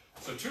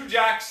 So 2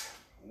 jacks,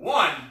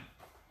 1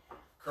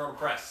 curl to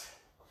press.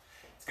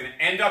 It's gonna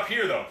end up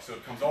here though. So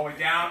it comes all the way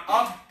down,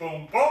 up,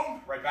 boom,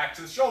 boom, right back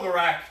to the shoulder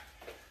rack.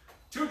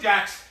 2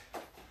 jacks,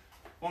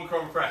 1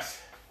 curl to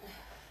press.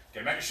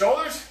 Get them at your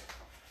shoulders,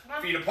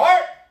 feet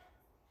apart,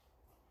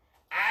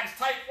 abs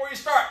tight before you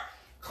start.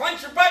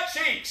 Clench your butt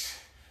cheeks.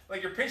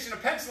 Like you're pinching a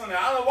pencil in there.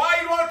 I don't know why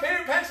you want to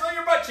pin a pencil in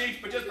your butt cheeks,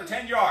 but just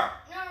pretend you are.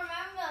 No, remember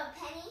a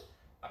penny?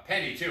 A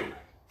penny, too.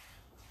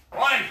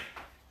 1,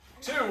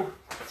 2.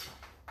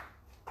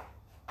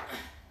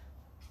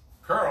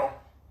 Curl.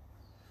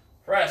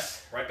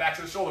 Press. Right back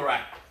to the shoulder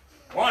rack.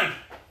 1,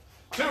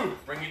 2.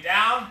 Bring it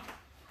down.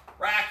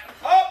 Rack.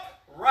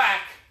 Up.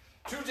 Rack.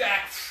 2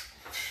 jacks.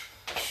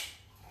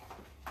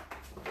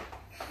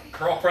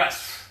 Curl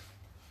press.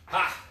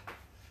 Ha.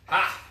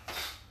 Ha.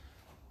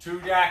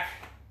 2 jack.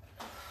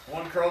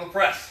 1 curl to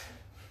press.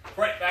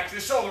 Right back to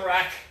the shoulder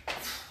rack.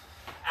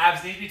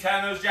 Abs need to be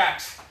tight on those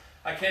jacks.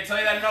 I can't tell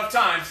you that enough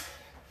times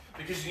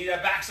because you need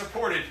that back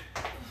supported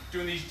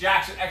doing these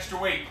jacks with extra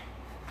weight.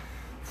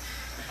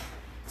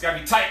 It's got to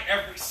be tight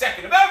every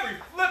second of every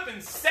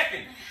flipping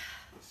second.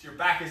 So your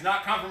back is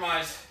not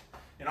compromised.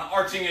 You're not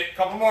arching it. A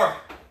couple more.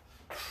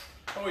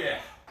 Oh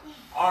yeah.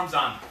 Arms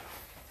on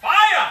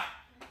fire.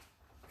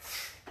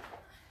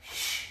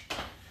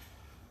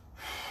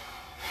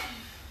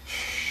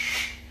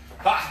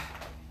 Ha!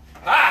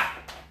 Ha!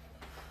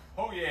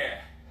 Oh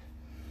yeah.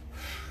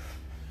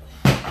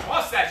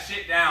 Toss that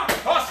shit down.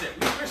 Toss it.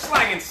 We're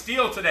slanging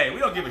steel today. We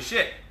don't give a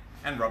shit.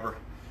 And rubber.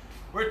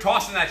 We're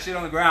tossing that shit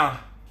on the ground.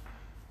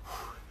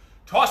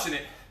 Tossing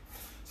it.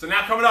 So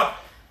now coming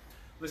up.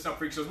 Listen up,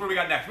 freak shows. What do we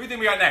got next? What do you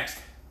think we got next?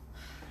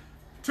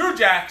 2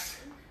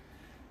 jacks.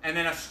 And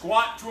then a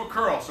squat to a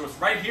curl. So it's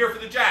right here for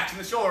the jacks in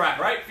the shoulder rack,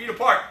 right? Feet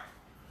apart.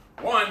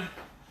 1,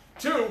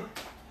 2.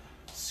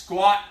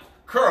 Squat,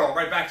 curl.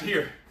 Right back to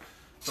here.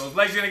 So his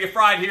legs are gonna get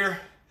fried here.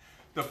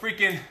 The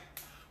freaking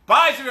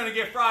buys are gonna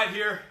get fried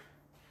here.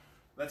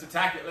 Let's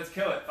attack it, let's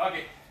kill it, fuck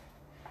it.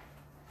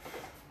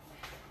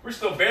 We're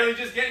still barely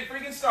just getting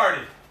freaking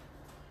started.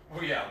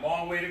 Oh yeah,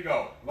 long way to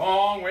go,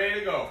 long way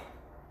to go.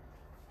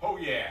 Oh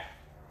yeah.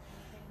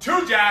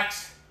 2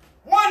 jacks,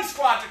 1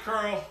 squat to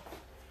curl,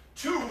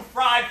 2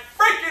 fried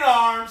freaking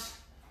arms.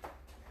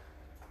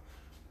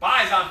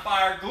 Buys on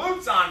fire,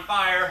 glutes on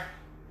fire.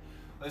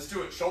 Let's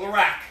do it, shoulder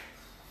rack.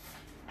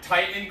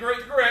 Tighten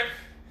grip,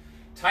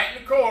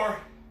 tighten the core.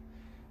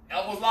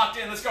 Elbows locked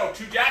in. Let's go.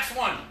 2 jacks.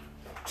 1,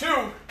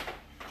 2.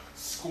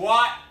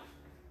 Squat,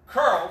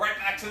 curl, right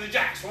back to the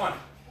jacks. 1.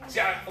 See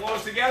how it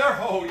flows together?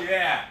 Oh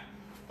yeah.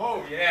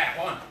 Oh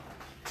yeah. 1,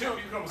 2. You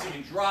can almost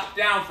even drop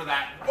down for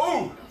that.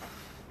 Ooh.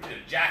 We did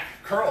a jack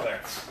curl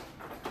there.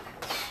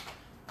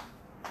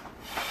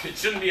 It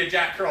shouldn't be a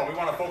jack curl. We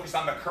want to focus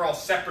on the curl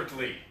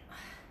separately.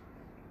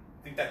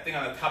 I think that thing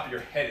on the top of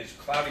your head is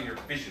clouding your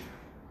vision.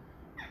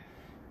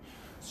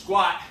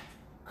 Squat,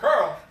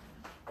 curl.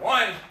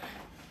 1,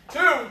 2,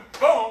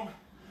 boom.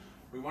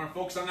 We want to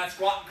focus on that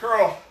squat and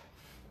curl.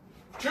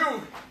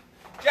 2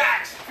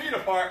 jacks, feet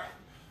apart.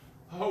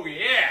 Oh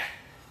yeah.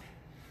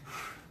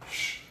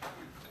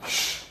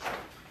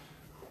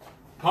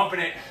 Pumping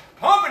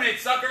it,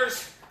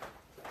 suckers.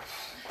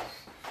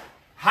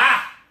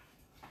 Ha.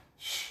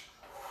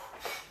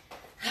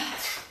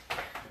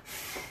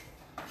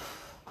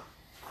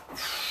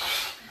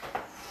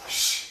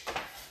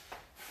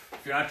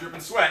 If you're not dripping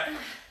sweat,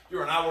 you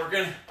are not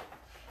working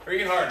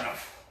hard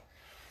enough.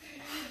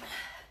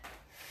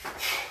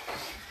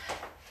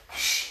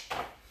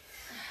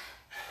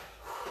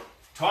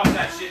 Toss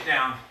that shit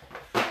down.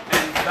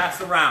 And that's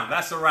the round.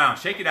 That's the round.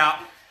 Shake it out.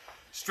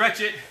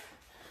 Stretch it.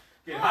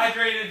 Get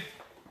hydrated.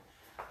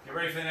 Get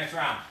ready for the next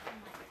round.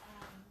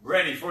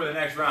 Ready for the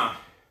next round.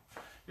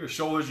 Your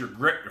shoulders, your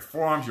grip, your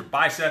forearms, your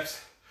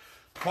biceps,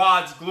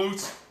 quads,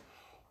 glutes,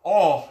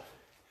 all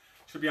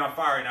should be on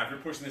fire right now if you're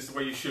pushing this the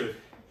way you should.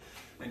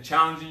 And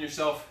challenging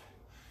yourself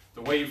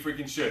the way you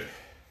freaking should.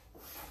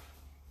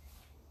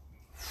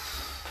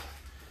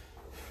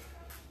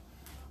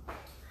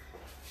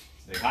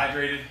 Stay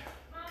hydrated.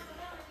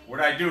 What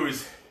I do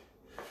is,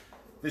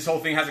 this whole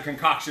thing has a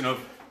concoction of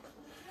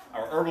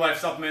our Herbalife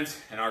supplements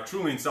and our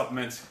Truline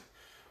supplements.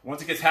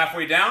 Once it gets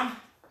halfway down,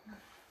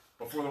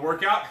 before the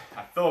workout,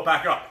 I fill it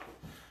back up.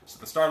 So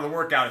at the start of the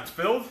workout, it's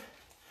filled,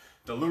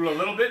 dilute a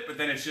little bit, but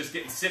then it's just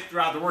getting sipped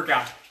throughout the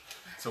workout.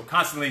 So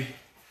constantly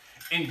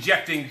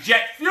injecting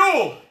jet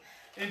fuel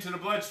into the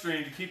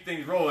bloodstream to keep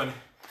things rolling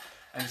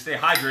and stay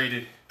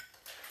hydrated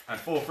and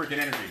full of freaking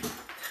energy.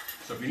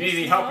 So if you need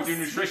any help with your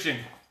nutrition,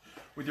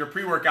 with your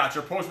pre-workouts,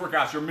 your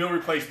post-workouts, your meal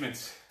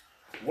replacements,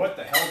 what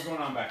the hell is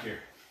going on back here?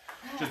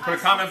 Just put a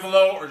comment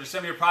below or just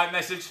send me a private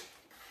message.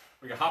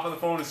 We can hop on the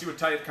phone and see what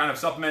kind of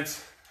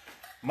supplements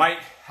might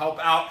help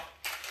out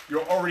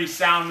your already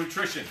sound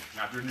nutrition.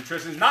 Now, if your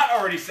nutrition is not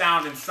already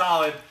sound and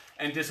solid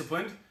and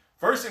disciplined,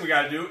 first thing we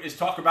got to do is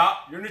talk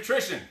about your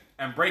nutrition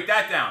and break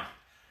that down.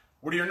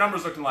 What are your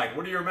numbers looking like?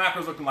 What are your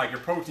macros looking like?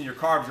 Your protein, your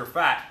carbs, your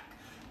fat?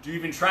 Do you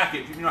even track it?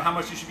 Do you even know how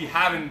much you should be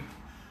having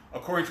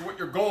according to what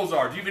your goals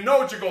are? Do you even know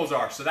what your goals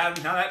are? So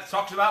that now that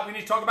talks about, we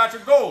need to talk about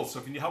your goals. So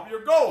if you need help with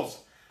your goals,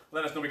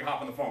 let us know. We can hop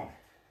on the phone.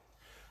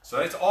 So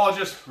it's all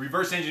just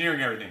reverse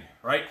engineering everything,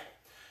 right?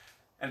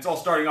 And it's all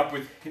starting up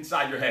with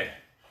inside your head.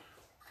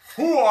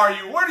 Who are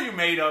you? What are you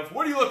made of?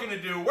 What are you looking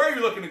to do? Where are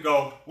you looking to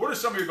go? What are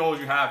some of your goals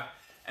you have?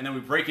 And then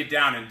we break it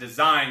down and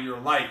design your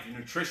life, your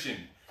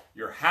nutrition,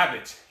 your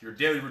habits, your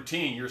daily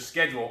routine, your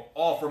schedule,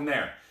 all from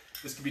there.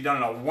 This can be done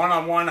in a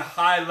one-on-one,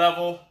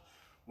 high-level,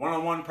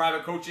 one-on-one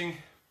private coaching,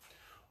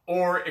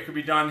 or it could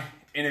be done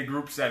in a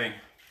group setting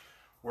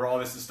where all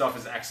this stuff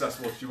is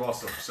accessible to you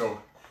also.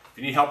 So if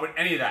you need help with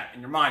any of that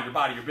in your mind, your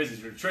body, your business,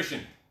 your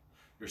nutrition,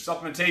 your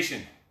supplementation,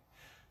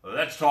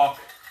 let's talk.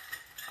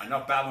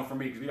 Enough babbling for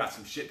me because we got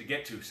some shit to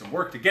get to, some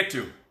work to get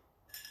to.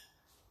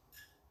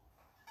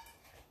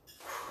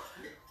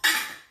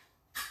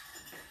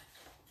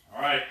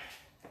 All right.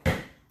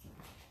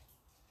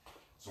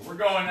 So we're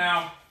going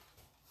now.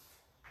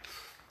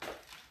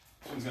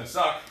 This one's going to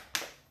suck.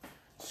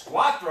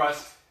 Squat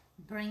thrust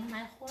Bring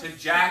my horse to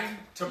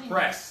jack to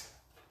press.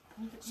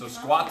 So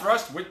squat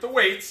thrust with the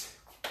weights.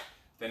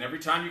 Then every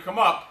time you come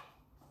up,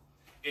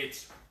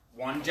 it's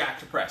 1 jack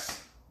to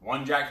press.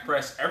 1 jack to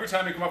press every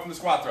time you come up from the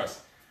squat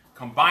thrust.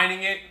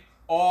 Combining it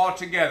all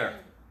together.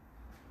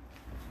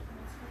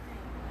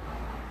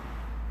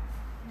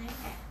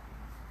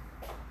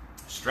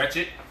 Stretch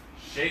it,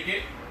 shake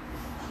it.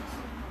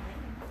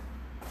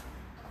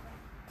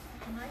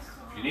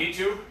 If you need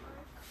to,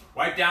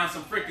 wipe down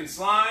some freaking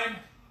slime.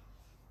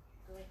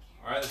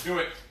 All right, let's do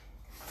it.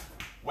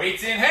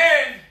 Weights in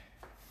hand.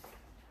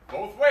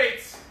 Both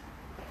weights.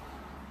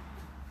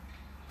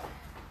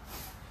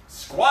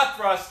 Squat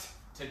thrust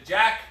to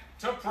jack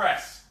to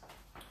press.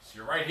 So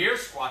you're right here,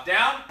 squat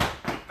down,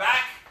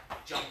 back,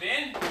 jump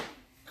in.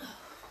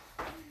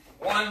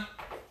 1,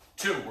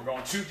 2. We're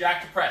going 2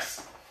 jack to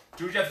press.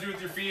 Do what you have to do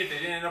with your feet. If they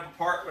didn't end up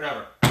apart,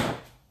 whatever.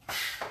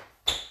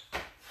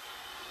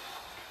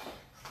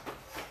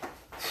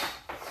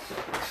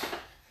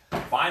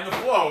 Find the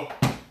flow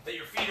that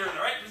your feet are in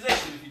the right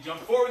position. If you jump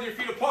forward with your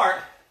feet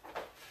apart,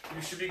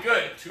 you should be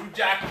good. 2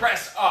 jack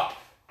press up.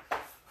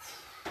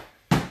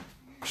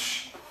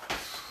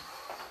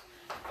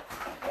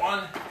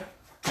 1,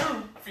 2.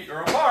 Feet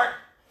are apart.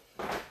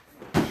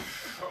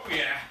 Oh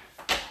yeah.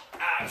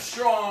 Abs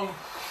strong.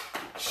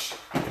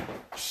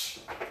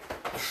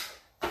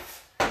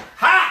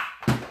 Ha!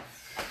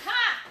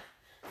 Ha!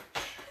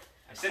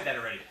 I said that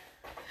already.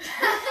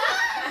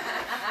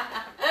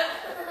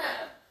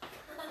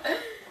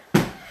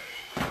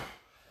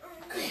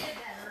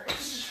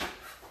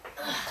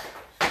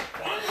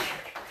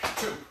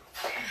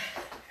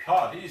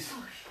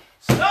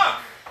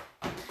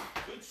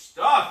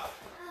 Tough.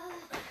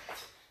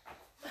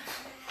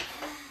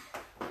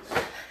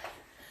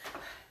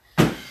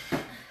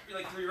 Be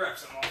like 3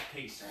 reps. I'm off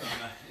pace on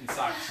the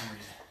inside for some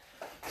reason.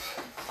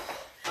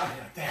 Oh,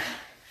 yeah, there.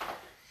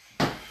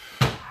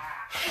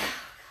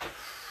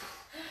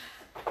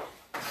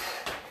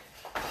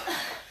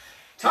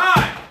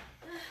 Time!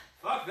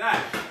 Fuck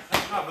that.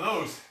 That's enough of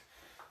those.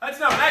 That's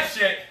enough of that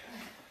shit.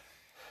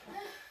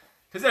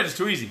 Because they're just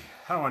too easy.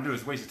 I don't want to do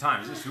this, waste of time.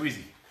 It's just too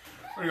easy.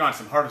 We're going to go on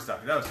some harder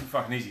stuff. That was too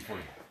fucking easy for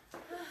you.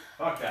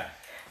 Fuck that.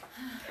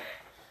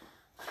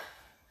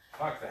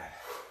 Fuck that.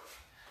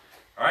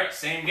 Alright,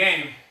 same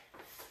game.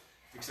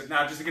 Except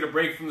now just to get a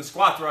break from the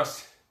squat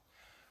thrust,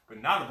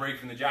 but not a break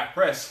from the jack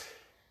press,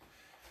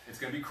 it's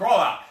going to be crawl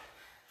out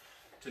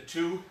to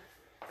 2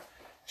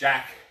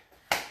 jack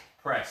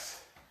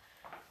press.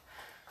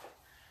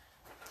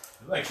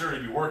 The legs are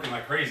already working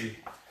like crazy.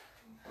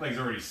 Legs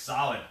already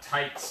solid,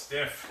 tight,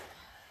 stiff.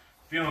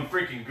 Feeling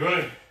freaking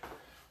good.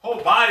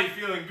 Whole body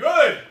feeling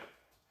good.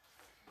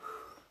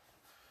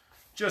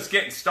 Just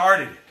getting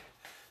started.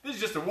 This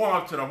is just a warm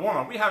up to the warm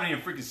up. We haven't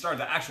even freaking started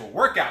the actual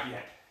workout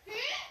yet.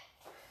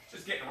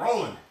 Just getting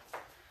rolling.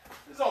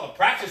 This is all the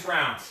practice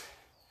rounds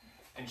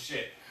and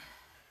shit.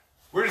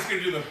 We're just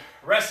gonna do the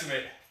rest of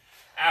it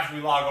after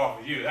we log off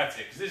with you. That's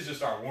it, because this is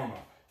just our warm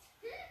up.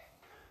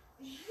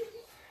 Because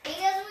we're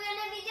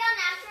gonna be done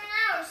after an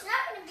hour. It's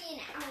not gonna be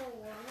an hour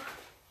warm up.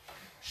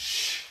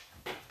 Shh.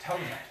 Tell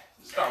me that.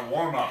 This is our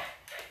warm up.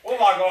 We'll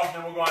log off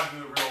and then we'll go on to do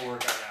the real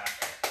workout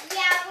after.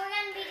 Yeah, we're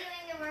gonna be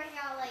doing the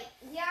workout like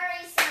we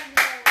already said we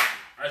were.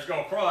 All right, let's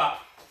go. Crawl out.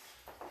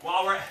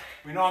 While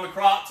we know on the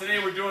crawl out today,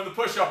 we're doing the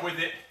push up with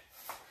it.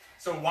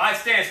 So wide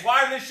stance,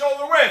 wider than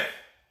shoulder width.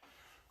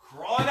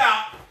 Crawl it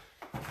out.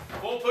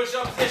 Full push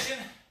up position.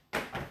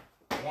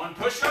 1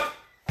 push up.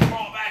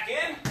 Crawl back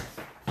in.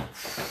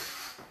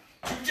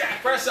 2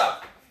 jack press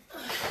up.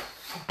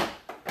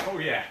 Oh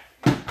yeah.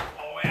 All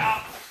the way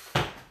out.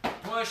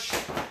 Push.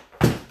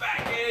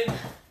 Back in.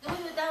 Do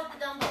it without the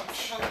dumbbells.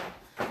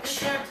 Because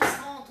they're too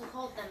small to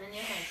hold them in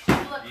your hands. Do a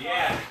crawl.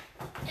 Yeah.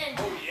 And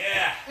Oh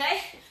yeah.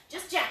 okay?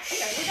 Just jack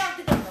here without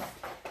the dumbbell.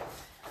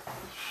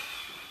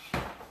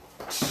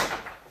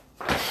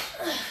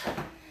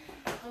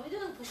 Are we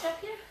doing push up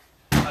here?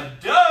 A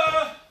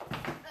duh.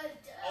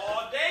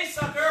 All day,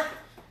 sucker.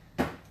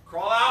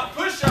 Crawl out,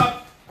 push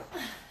up.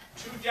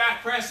 2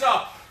 jack press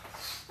up.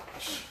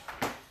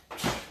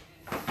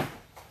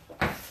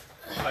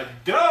 A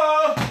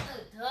duh.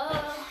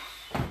 Duh.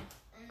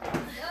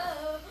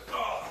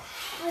 Oh.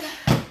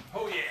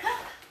 Oh yeah.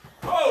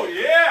 Oh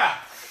yeah.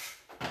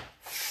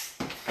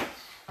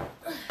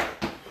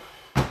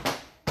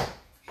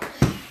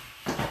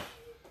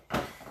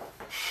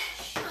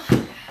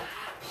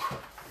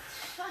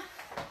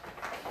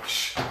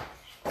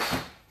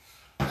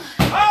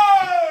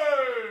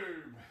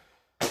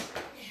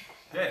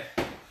 Yeah.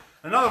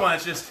 Another one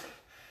that's just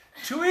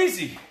too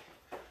easy.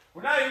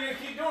 We're not even gonna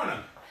keep doing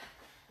them.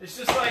 It's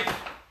just like,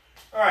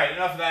 all right,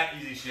 enough of that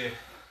easy shit.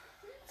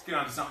 Let's get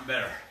on to something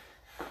better.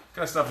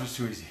 That stuff is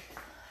too easy.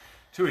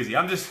 Too easy.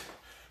 I'm just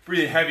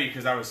breathing heavy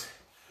because I was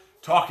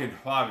talking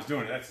while I was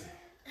doing it. That's it.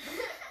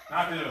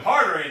 Not because it was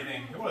hard or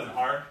anything. It wasn't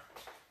hard.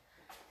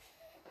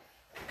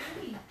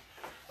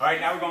 All right,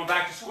 now we're going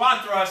back to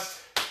squat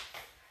thrust.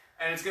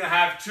 And it's gonna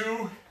have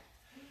 2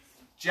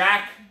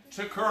 jack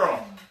to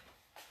curl.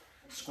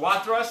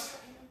 Squat thrust,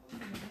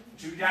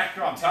 2 jack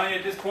curl. I'm telling you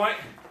at this point,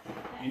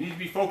 you need to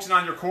be focusing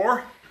on your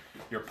core,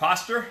 your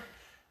posture,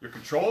 your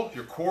control,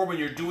 your core when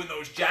you're doing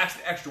those jacks,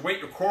 the extra weight,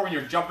 your core when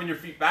you're jumping your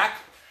feet back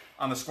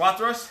on the squat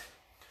thrust.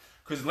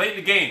 Because late in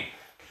the game,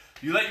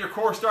 you let your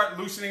core start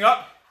loosening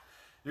up,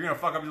 you're gonna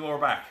fuck up your lower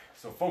back.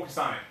 So focus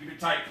on it. Keep it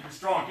tight, keep it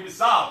strong, keep it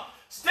solid.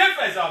 Stiff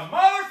as a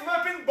mother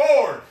flipping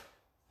board.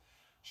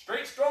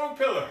 Straight, strong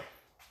pillar.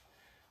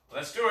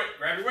 Let's do it.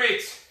 Grab your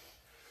weights.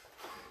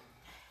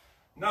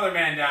 Another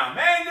man down.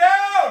 Man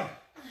down!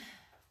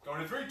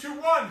 Going to 3, 2,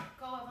 1.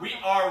 We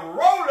are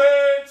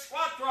rolling.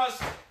 Squat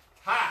thrust.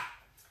 Ha!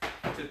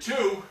 To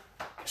 2.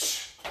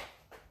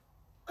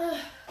 Oh,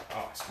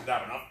 I screwed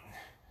that one up.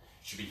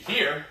 Should be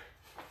here.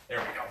 There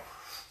we go.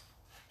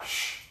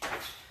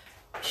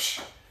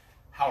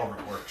 However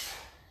it works.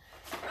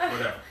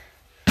 Whatever.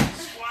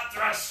 Squat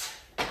thrust.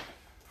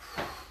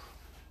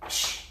 I'm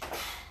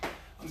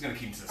just going to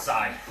keep them to the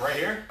side. Right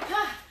here.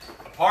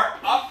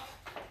 Apart, up.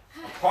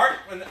 Apart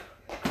when the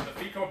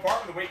feet come apart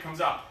when the weight comes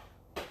up.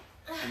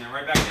 And then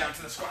right back down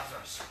to the squat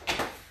thrust.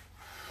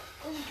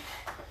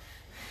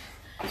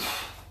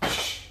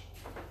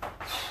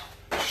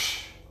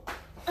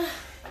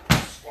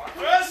 Squat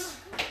thrust.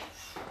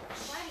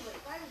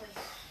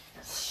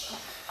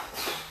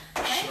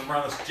 Remember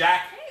on this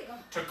jack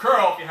to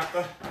curl, if you have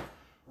to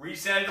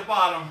reset at the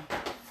bottom,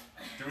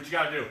 do what you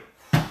got to do.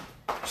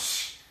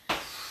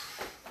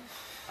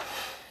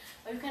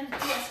 Or you can do a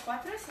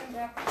squat press and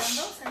grab the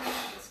dumbbells and then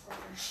do the squat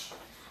press.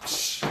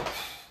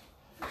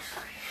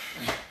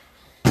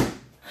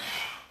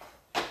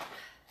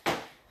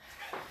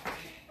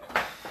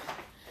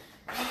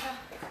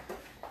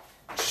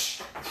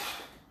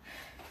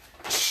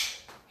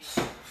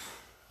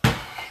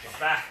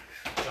 back,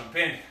 jump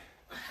in,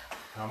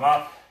 come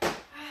up.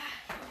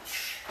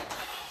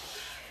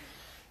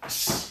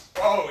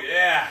 Oh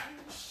yeah.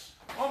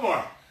 One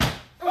more.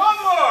 One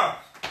more.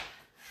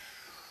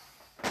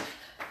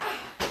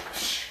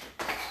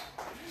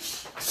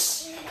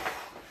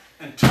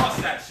 And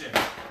toss that shit.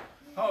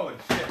 Holy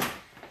shit.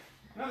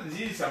 That was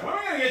the easy stuff. When are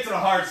we going to get to the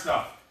hard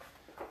stuff?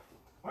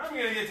 When are we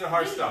going to get to the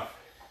hard stuff?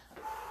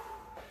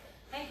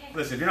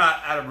 Listen, if you're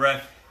not out of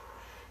breath,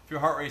 if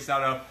your heart rate's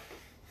not up,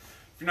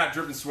 if you're not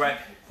dripping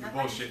sweat, you're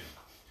bullshitting.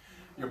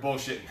 You're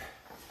bullshitting.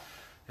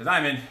 Because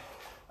I'm in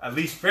at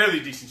least fairly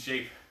decent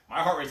shape.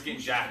 My heart rate's getting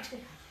jacked.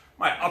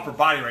 My upper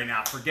body right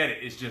now, forget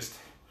it, is just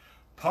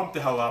pumped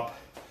the hell up.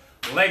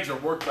 The legs are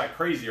worked like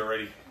crazy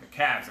already. The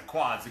calves, the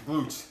quads, the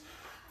glutes.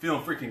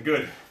 Feeling freaking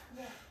good.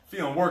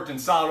 Feeling worked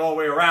and solid all the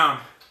way around.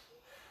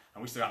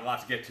 And we still got a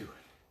lot to get to.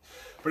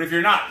 But if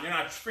you're not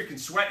freaking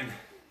sweating,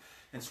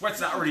 and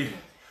sweat's not already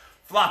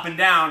flopping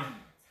down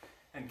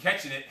and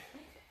catching it,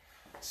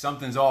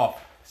 something's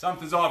off.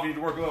 Something's off. You need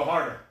to work a little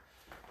harder.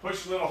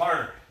 Push a little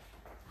harder.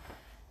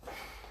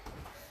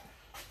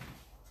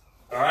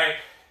 All right.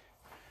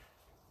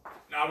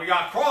 Now we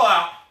got crawl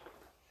out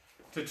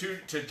to two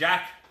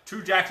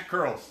jacked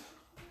curls.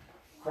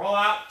 Crawl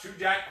out, 2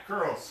 jacked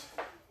curls.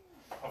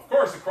 Of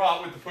course, the crawl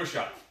out with the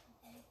push-up.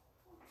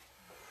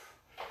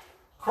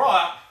 Crawl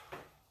out.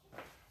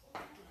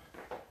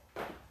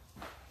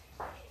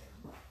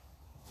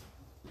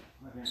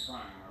 My damn crying.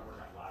 I'm gonna work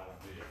out live on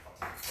video.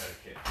 Fucking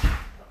kid.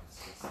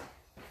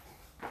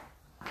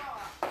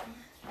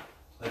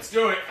 Let's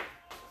do it.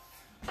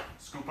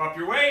 Scoop up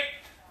your weight.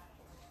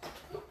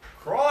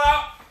 Crawl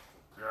out.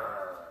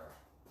 Grr.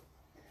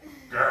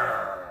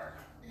 Grr.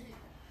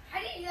 How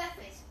do you do that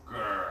face?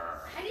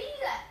 Grr. How do you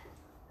do that?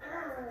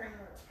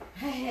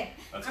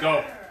 Let's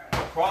go.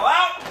 Crawl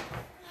out.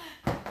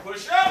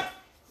 Push up.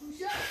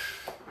 Push up.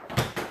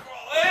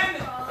 Crawl in.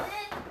 Crawl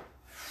in.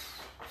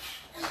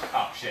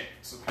 Oh shit.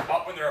 So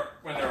up when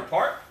they're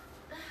apart.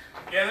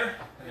 Together.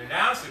 And they're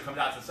down, so it comes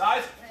out to the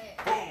sides.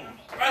 Boom.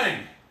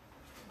 Bang.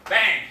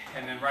 Bang.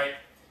 And then right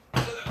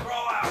to the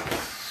crawl out.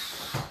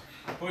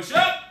 Push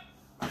up.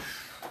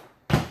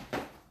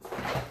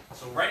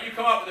 So right you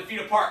come up with the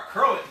feet apart.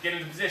 Curl it to get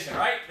into position,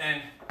 right?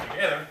 Then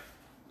together.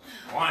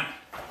 1,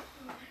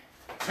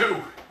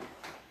 2.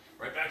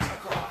 Right back to the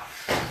crawl.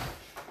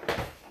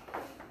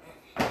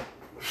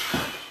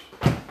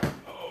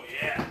 Oh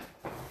yeah.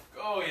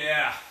 Oh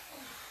yeah.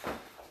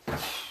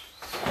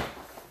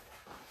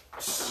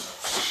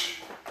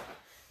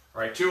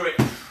 Right to it.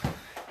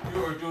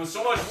 You are doing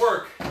so much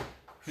work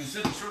in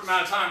such a short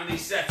amount of time in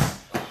these sets.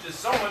 Just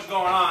so much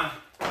going on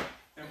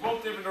in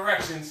both different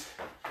directions.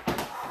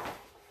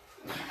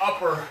 The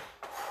upper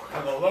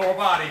and the lower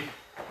body,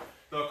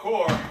 the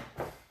core.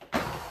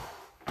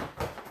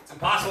 It's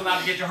impossible not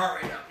to get your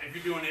heart rate up if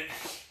you're doing it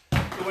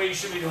the way you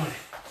should be doing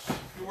it.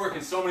 You're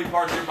working so many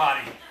parts of your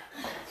body.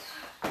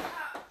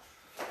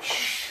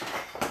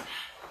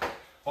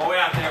 All the way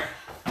out there.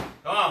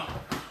 Come on.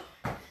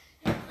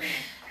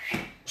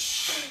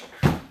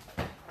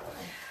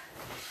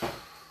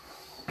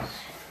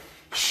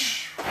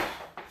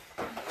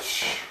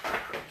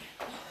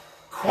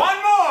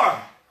 One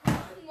more.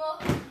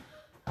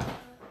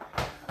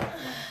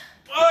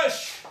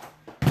 Push.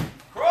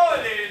 Crawl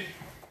it in.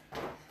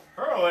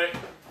 Hurl it.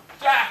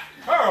 Jack.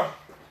 Hurl.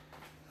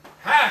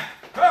 Ha.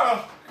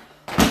 Hurl.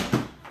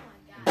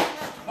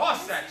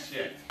 Toss that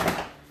shit.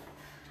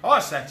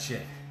 Toss that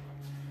shit.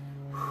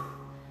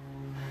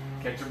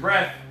 Catch your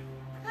breath.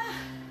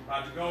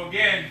 About to go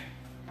again.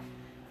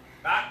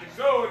 About to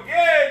go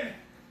again.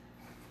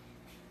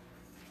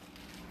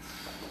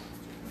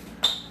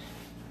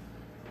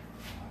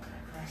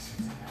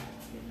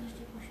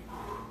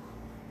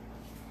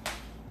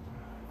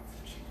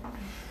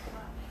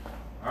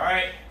 All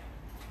right.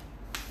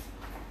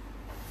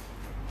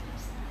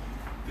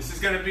 This is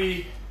going to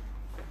be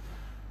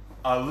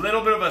a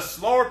little bit of a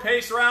slower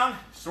pace round,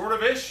 sort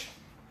of ish,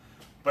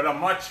 but a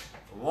much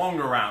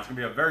longer round. It's going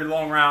to be a very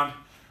long round.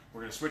 We're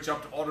going to switch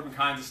up to all different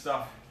kinds of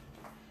stuff,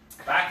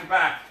 back to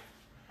back,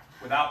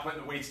 without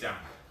putting the weights down.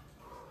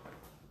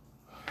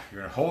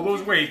 You're going to hold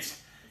those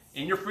weights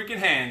in your freaking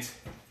hands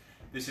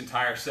this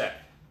entire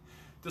set.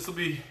 This will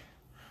be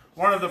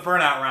one of the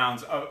burnout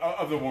rounds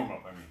of the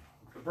warm-up, I mean.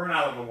 The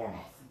burnout of the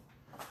warm-up.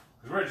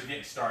 Because we're just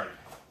getting started.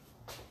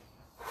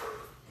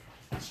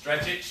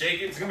 Stretch it,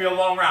 shake it. It's going to be a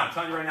long round. I'm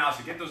telling you right now.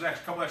 So get those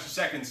couple extra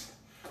seconds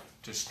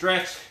to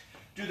stretch.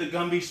 Do the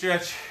Gumby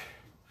stretch.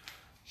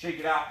 Shake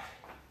it out.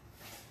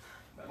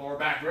 That lower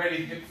back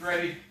ready. Hips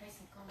ready.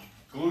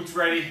 Glutes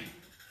ready.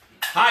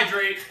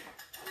 Hydrate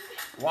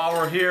while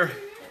we're here.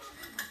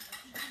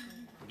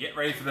 Get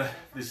ready for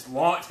this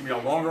long. It's going to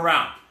be a longer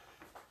round.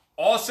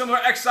 All similar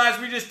exercise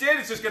we just did.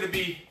 It's just going to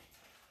be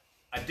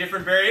a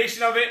different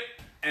variation of it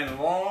and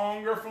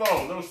longer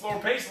flow. A little slower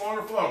pace,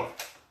 longer flow.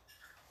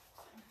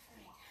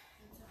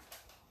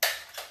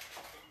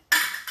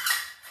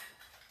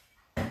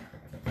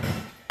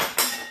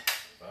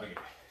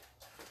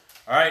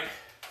 All right.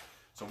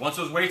 So once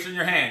those weights are in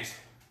your hands,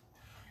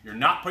 You're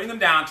not putting them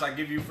down until I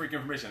give you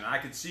freaking permission. And I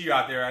could see you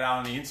out there out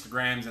on the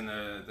Instagrams and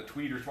the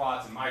Tweeter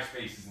twats and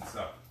MySpaces and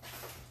stuff.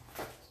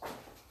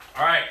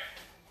 All right.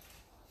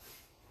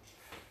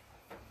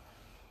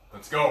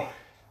 Let's go.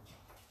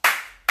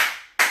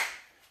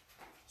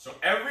 So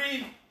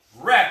every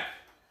rep,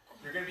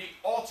 you're going to be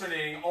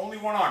alternating only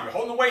one arm. You're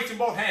holding the weights in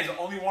both hands, and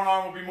only one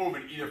arm will be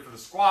moving, either for the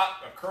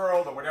squat, a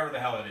curl, or whatever the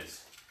hell it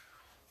is.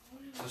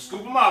 So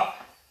scoop them up.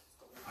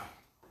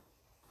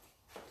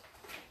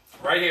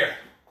 Right here.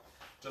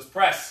 Just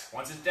press.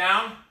 Once it's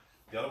down,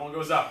 the other one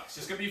goes up. It's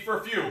just going to be for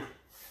a few.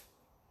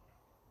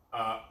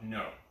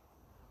 No.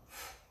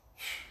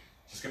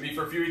 It's just going to be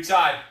for a few each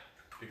side,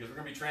 because we're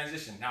going to be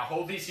transitioning. Now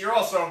hold these here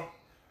also.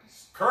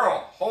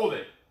 Curl, hold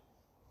it.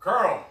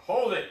 Curl,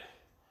 hold it.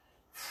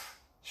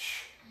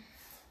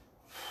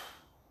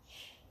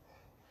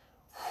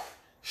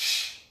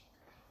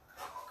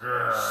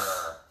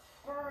 Grrr.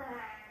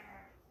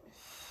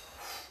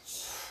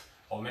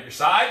 Hold them at your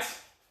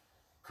sides.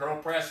 Curl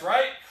press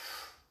right.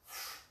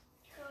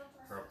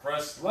 Curl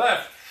press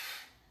left.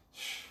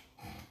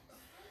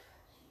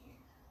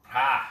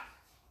 Ha.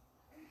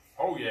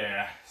 Oh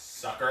yeah,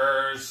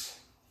 suckers.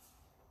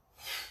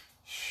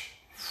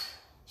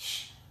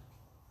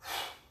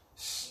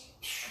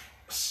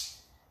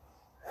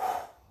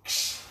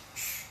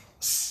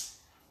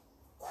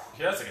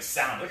 Yeah, that's like a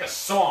sound, like a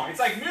song. It's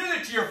like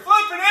music to your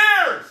flipping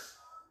ears.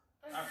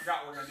 I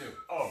forgot what we're gonna do.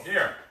 Oh,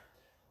 here.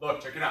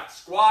 Look, check it out.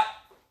 Squat,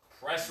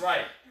 press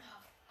right.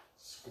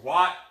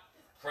 Squat,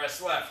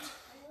 press left.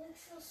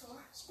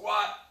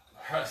 Squat,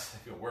 press. I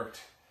feel worked.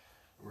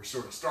 We're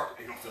sort of starting.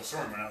 They don't feel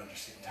sore right now. They're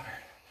just getting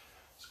tired.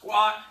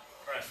 Squat,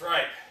 press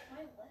right.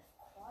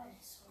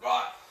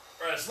 Squat,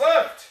 press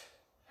left.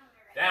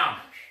 Down.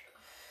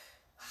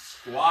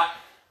 Squat,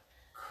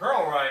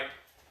 curl right.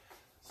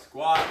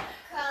 Squat,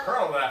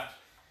 curl left.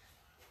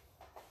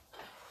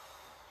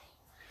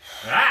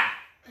 Ah!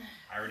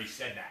 I already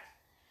said that.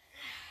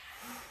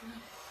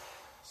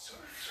 So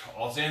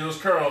alternating those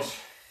curls.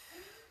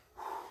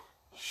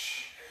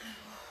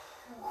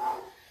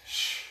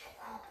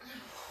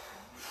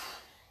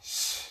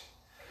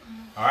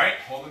 All right,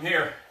 hold them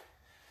here.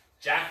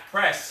 Jack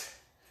press.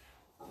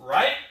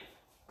 Right,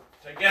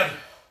 together.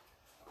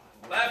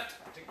 Left,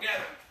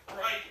 together.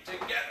 Right,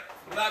 together.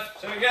 Left,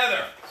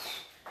 together.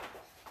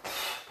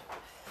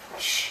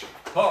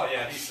 Oh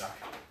yeah, these suck.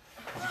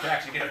 You can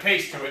actually get a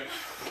pace to it.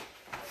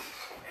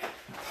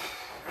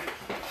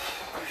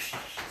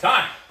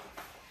 Time.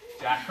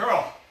 Jack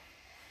curl.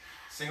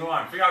 Single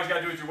arm. Figure out what you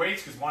gotta do with your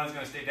weights because one is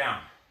gonna stay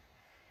down.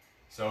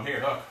 So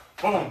here, look.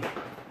 Boom.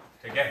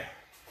 Together.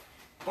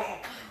 Boom.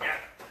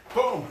 Together.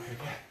 Boom.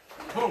 Together.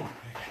 Boom.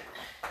 Together.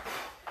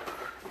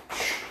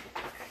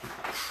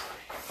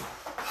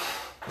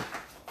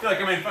 I feel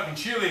like I'm in fucking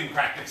cheerleading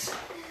practice.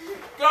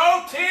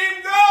 Go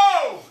team,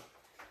 go!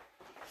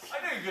 I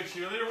think a good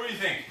cheerleader. What do you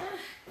think?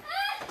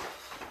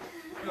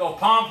 Little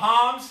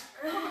pom-poms.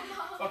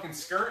 Fucking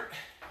skirt.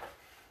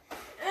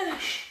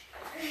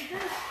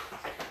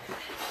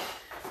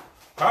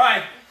 All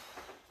right.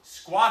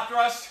 Squat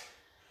thrust.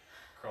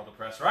 Curl to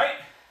press right.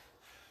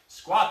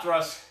 Squat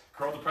thrust.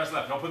 Curl to press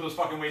left. Don't put those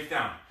fucking weights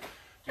down.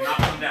 Do not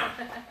put them down.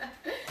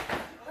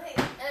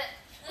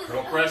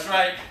 Curl press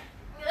right.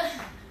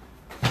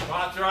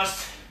 Squat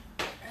thrust.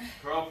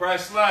 Curl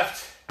press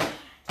left.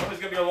 It's always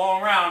going to be a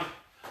long round.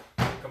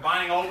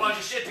 Combining a whole bunch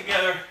of shit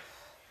together.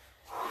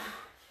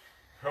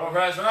 Curl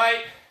press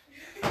right.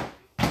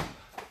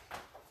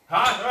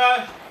 Hot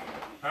thrust.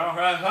 Curl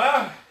press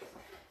left.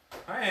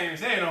 I can't even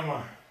say it no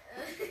more.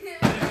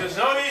 It's just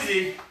so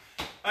easy.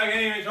 I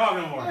can't even talk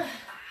no more.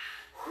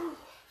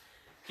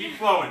 Keep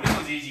flowing. This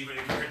one's easy, but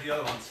compared to the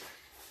other ones.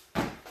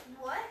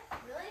 What?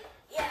 Really?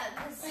 Yeah,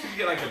 because You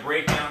get like the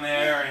break down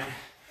there, and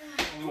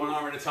only one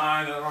arm at a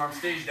time. The other arm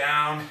stays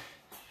down.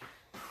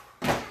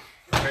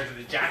 Compared to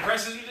the jack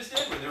presses we just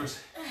did, where there was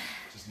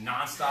just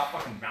non-stop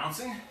fucking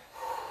bouncing.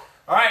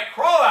 All right,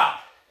 crawl out.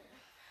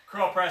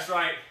 Curl press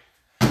right.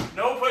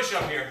 No push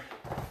up here.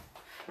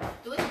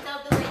 Do it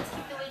without the weights.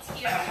 Keep the weights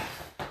here.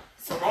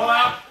 So Roll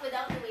out.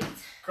 Without the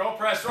weights. Curl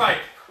press right.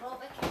 Roll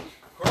back in.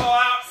 Curl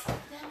out.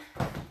 Step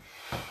down.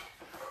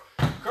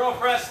 Curl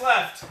press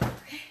left.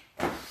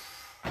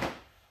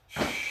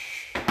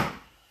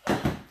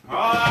 Roll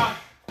out.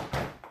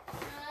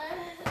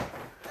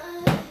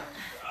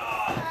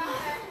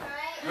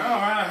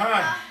 All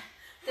right.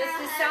 That's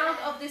the sound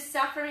of the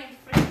suffering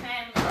free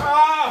family.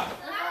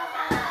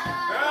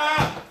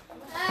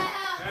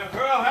 And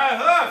curl head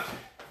left.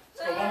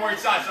 Let's go one more each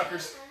side,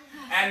 suckers.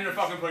 And a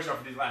fucking push up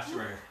for these last two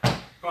right here.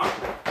 Come on.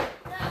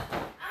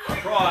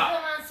 Crawl out.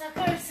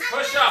 Come on, suckers.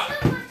 Push up.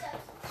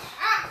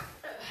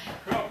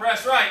 Curl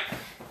press right.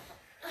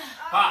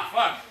 Ah,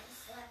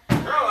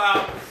 fuck. Curl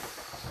out.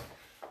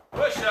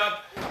 Push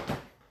up.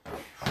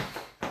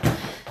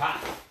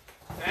 Ah.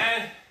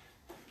 And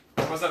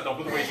what's up? Don't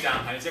put the weights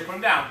down. I didn't say put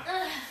them down.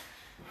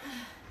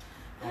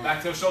 Going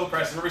back to the shoulder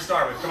presses where we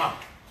started with. Come on.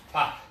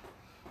 Ha.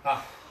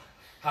 Ha.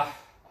 Ha.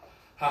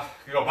 Ha.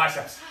 Here you go.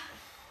 Biceps.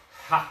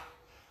 Ha.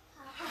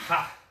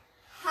 Ha.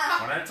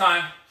 One at a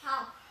time.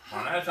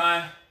 One at a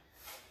time.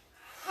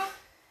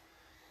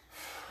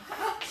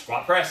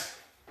 Squat press.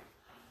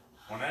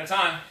 One at a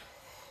time.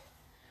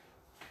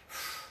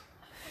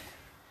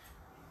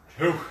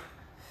 2,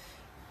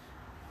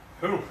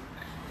 2,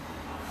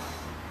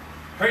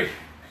 3,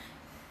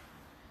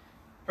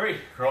 3.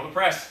 Curl the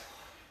press.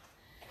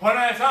 One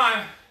at a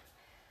time.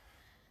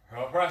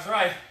 Curl the press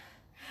right.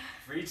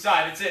 For each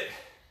side, that's it.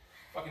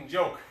 Fucking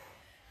joke.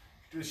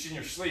 Do this shit in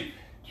your sleep.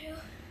 2, 2,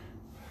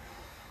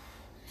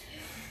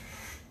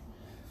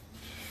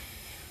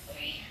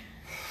 3.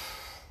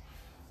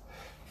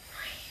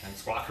 And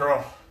squat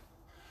curl.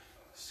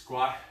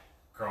 Squat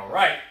curl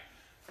right.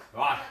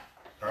 Squat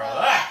curl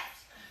left.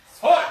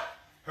 Hold.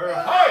 Curl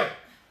hard.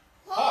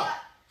 Hold.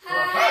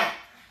 Curl hard.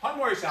 One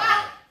more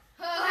time.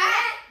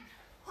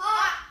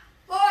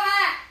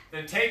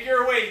 Then take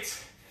your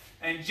weights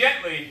and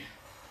gently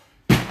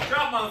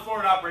drop them on the floor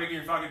without breaking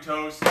your fucking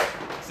toes.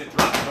 I said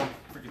drop them, don't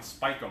freaking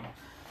spike them.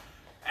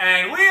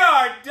 And we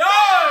are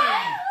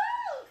done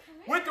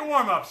with the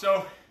warm-up.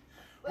 So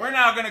we're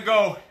now gonna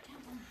go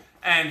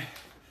and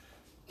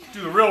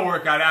do the real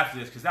workout after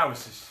this because that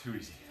was just too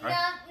easy. Right?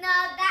 No,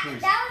 that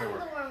was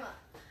the warm-up.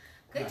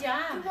 Good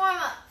job. The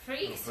warm-up.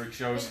 Freaks. Freak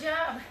shows. Good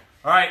job.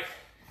 All right.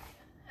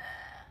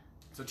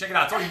 So check it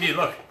out. That's all you need.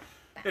 Look,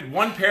 I had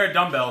one pair of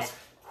dumbbells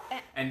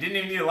and didn't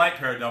even need a light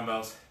pair of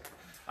dumbbells.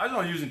 I was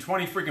only using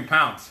 20 freaking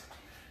pounds.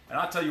 And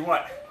I'll tell you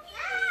what,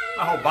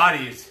 my whole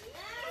body is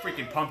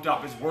freaking pumped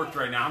up. It's worked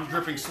right now. I'm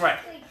dripping sweat.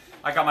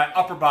 I got my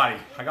upper body.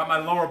 I got my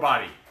lower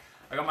body.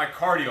 I got my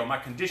cardio, my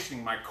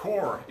conditioning, my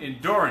core,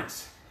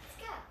 endurance.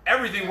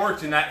 Everything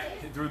worked in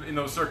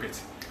those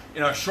circuits.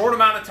 In a short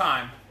amount of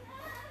time,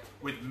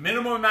 with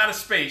minimum amount of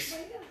space,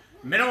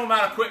 minimum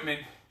amount of equipment,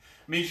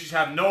 means you should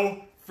have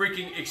no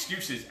freaking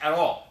excuses at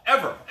all.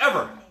 Ever,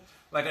 ever.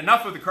 Like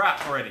enough of the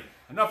crap already.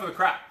 Enough of the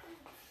crap.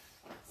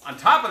 On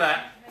top of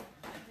that,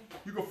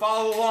 you can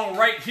follow along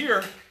right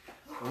here,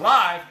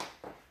 live,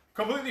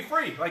 completely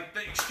free. Like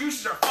the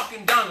excuses are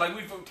fucking done. Like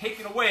we've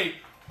taken away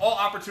all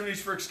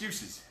opportunities for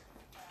excuses.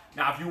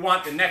 Now, if you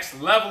want the next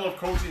level of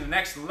coaching, the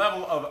next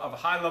level of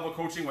high-level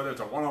coaching, whether it's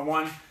a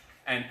one-on-one,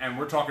 and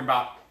we're talking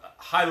about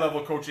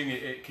high-level coaching,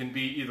 it can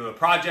be either the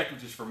project,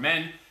 which is for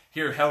men,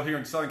 held here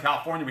in Southern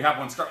California. We have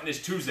one starting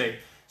this Tuesday.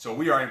 So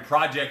we are in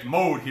project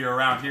mode here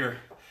around here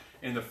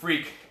in the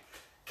Freak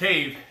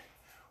Cave.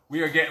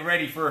 We are getting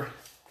ready for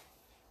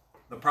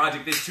the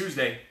project this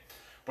Tuesday.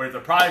 But if the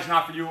project's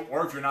not for you,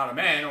 or if you're not a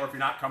man, or if you're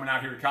not coming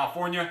out here to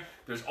California,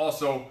 there's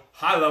also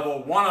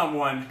high-level,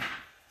 one-on-one,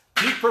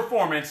 peak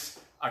performance,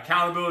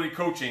 accountability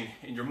coaching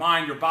in your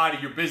mind, your body,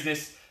 your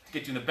business, to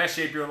get you in the best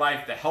shape of your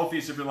life, the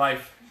healthiest of your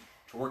life,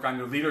 to work on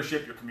your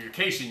leadership, your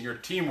communication, your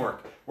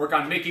teamwork, work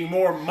on making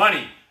more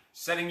money,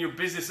 setting your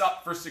business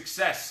up for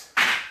success,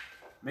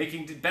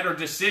 making better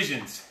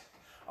decisions.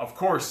 Of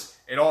course,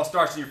 it all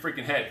starts in your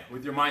freaking head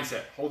with your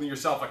mindset, holding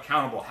yourself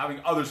accountable, having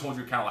others hold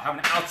you accountable,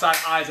 having outside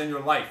eyes on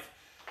your life.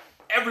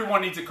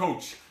 Everyone needs a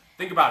coach.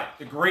 Think about it.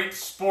 The great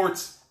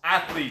sports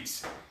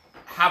athletes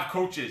have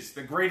coaches.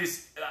 The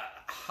greatest,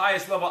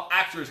 highest level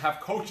actors have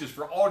coaches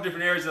for all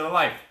different areas of their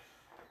life.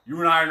 You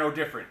and I are no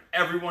different.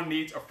 Everyone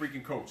needs a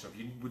freaking coach. So if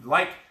you would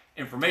like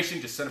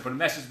information, just send up a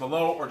message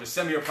below or just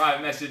send me a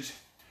private message.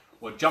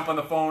 We'll jump on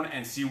the phone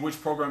and see which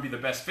program would be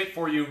the best fit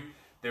for you.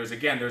 There's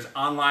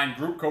online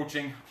group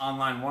coaching,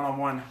 online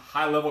one-on-one,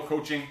 high-level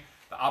coaching,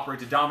 the Operate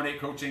to Dominate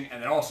coaching,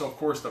 and then also, of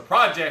course, the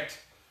project,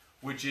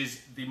 which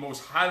is the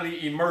most highly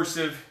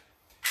immersive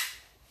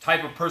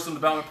type of personal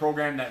development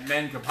program that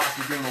men could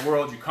possibly do in the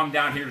world. You come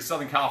down here to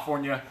Southern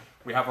California.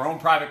 We have our own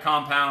private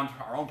compound,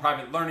 our own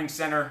private learning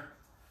center,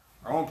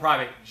 our own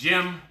private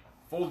gym,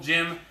 full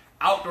gym,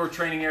 outdoor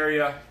training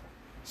area,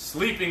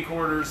 sleeping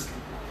quarters,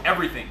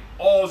 everything.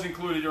 All is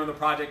included during the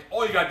project.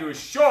 All you got to do is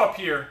show up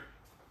here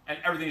and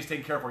everything is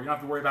taken care of for you. You don't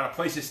have to worry about a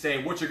place to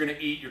stay, what you're going to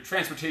eat, your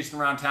transportation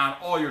around town,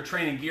 all your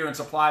training gear and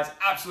supplies,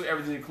 absolutely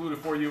everything included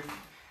for you,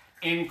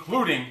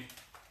 including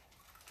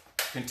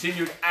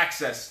continued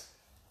access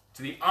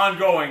to the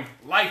ongoing,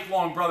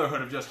 lifelong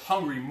brotherhood of just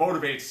hungry,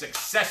 motivated,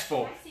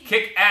 successful,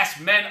 kick-ass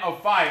men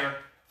of fire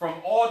from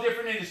all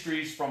different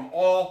industries from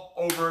all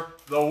over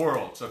the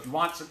world. So if you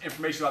want some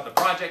information about the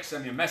project,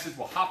 send me a message.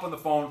 We'll hop on the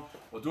phone.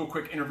 We'll do a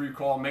quick interview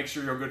call, make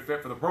sure you're a good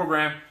fit for the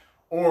program.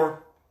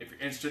 Or if you're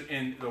interested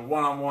in the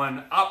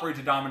one-on-one Operate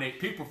to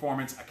Dominate peak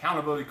performance,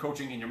 accountability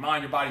coaching in your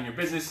mind, your body, and your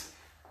business,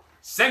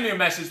 send me a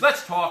message.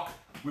 Let's talk.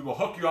 We will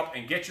hook you up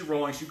and get you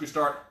rolling so you can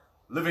start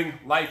living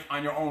life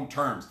on your own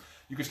terms.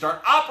 You can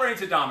start operating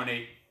to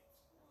dominate,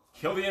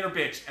 kill the inner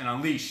bitch, and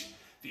unleash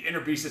the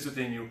inner beast that's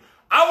within you.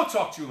 I will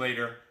talk to you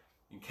later.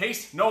 In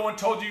case no one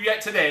told you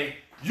yet today,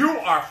 you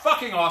are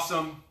fucking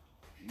awesome.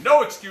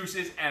 No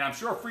excuses, and I'm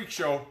sure Freak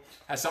Show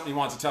has something he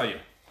wants to tell you.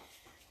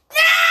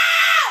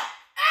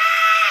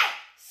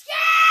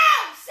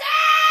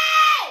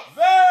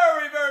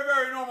 Very, very,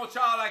 very normal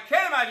child. I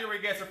can't imagine where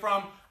he gets it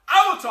from.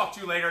 I will talk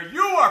to you later.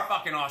 You are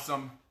fucking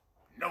awesome.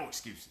 No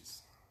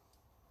excuses.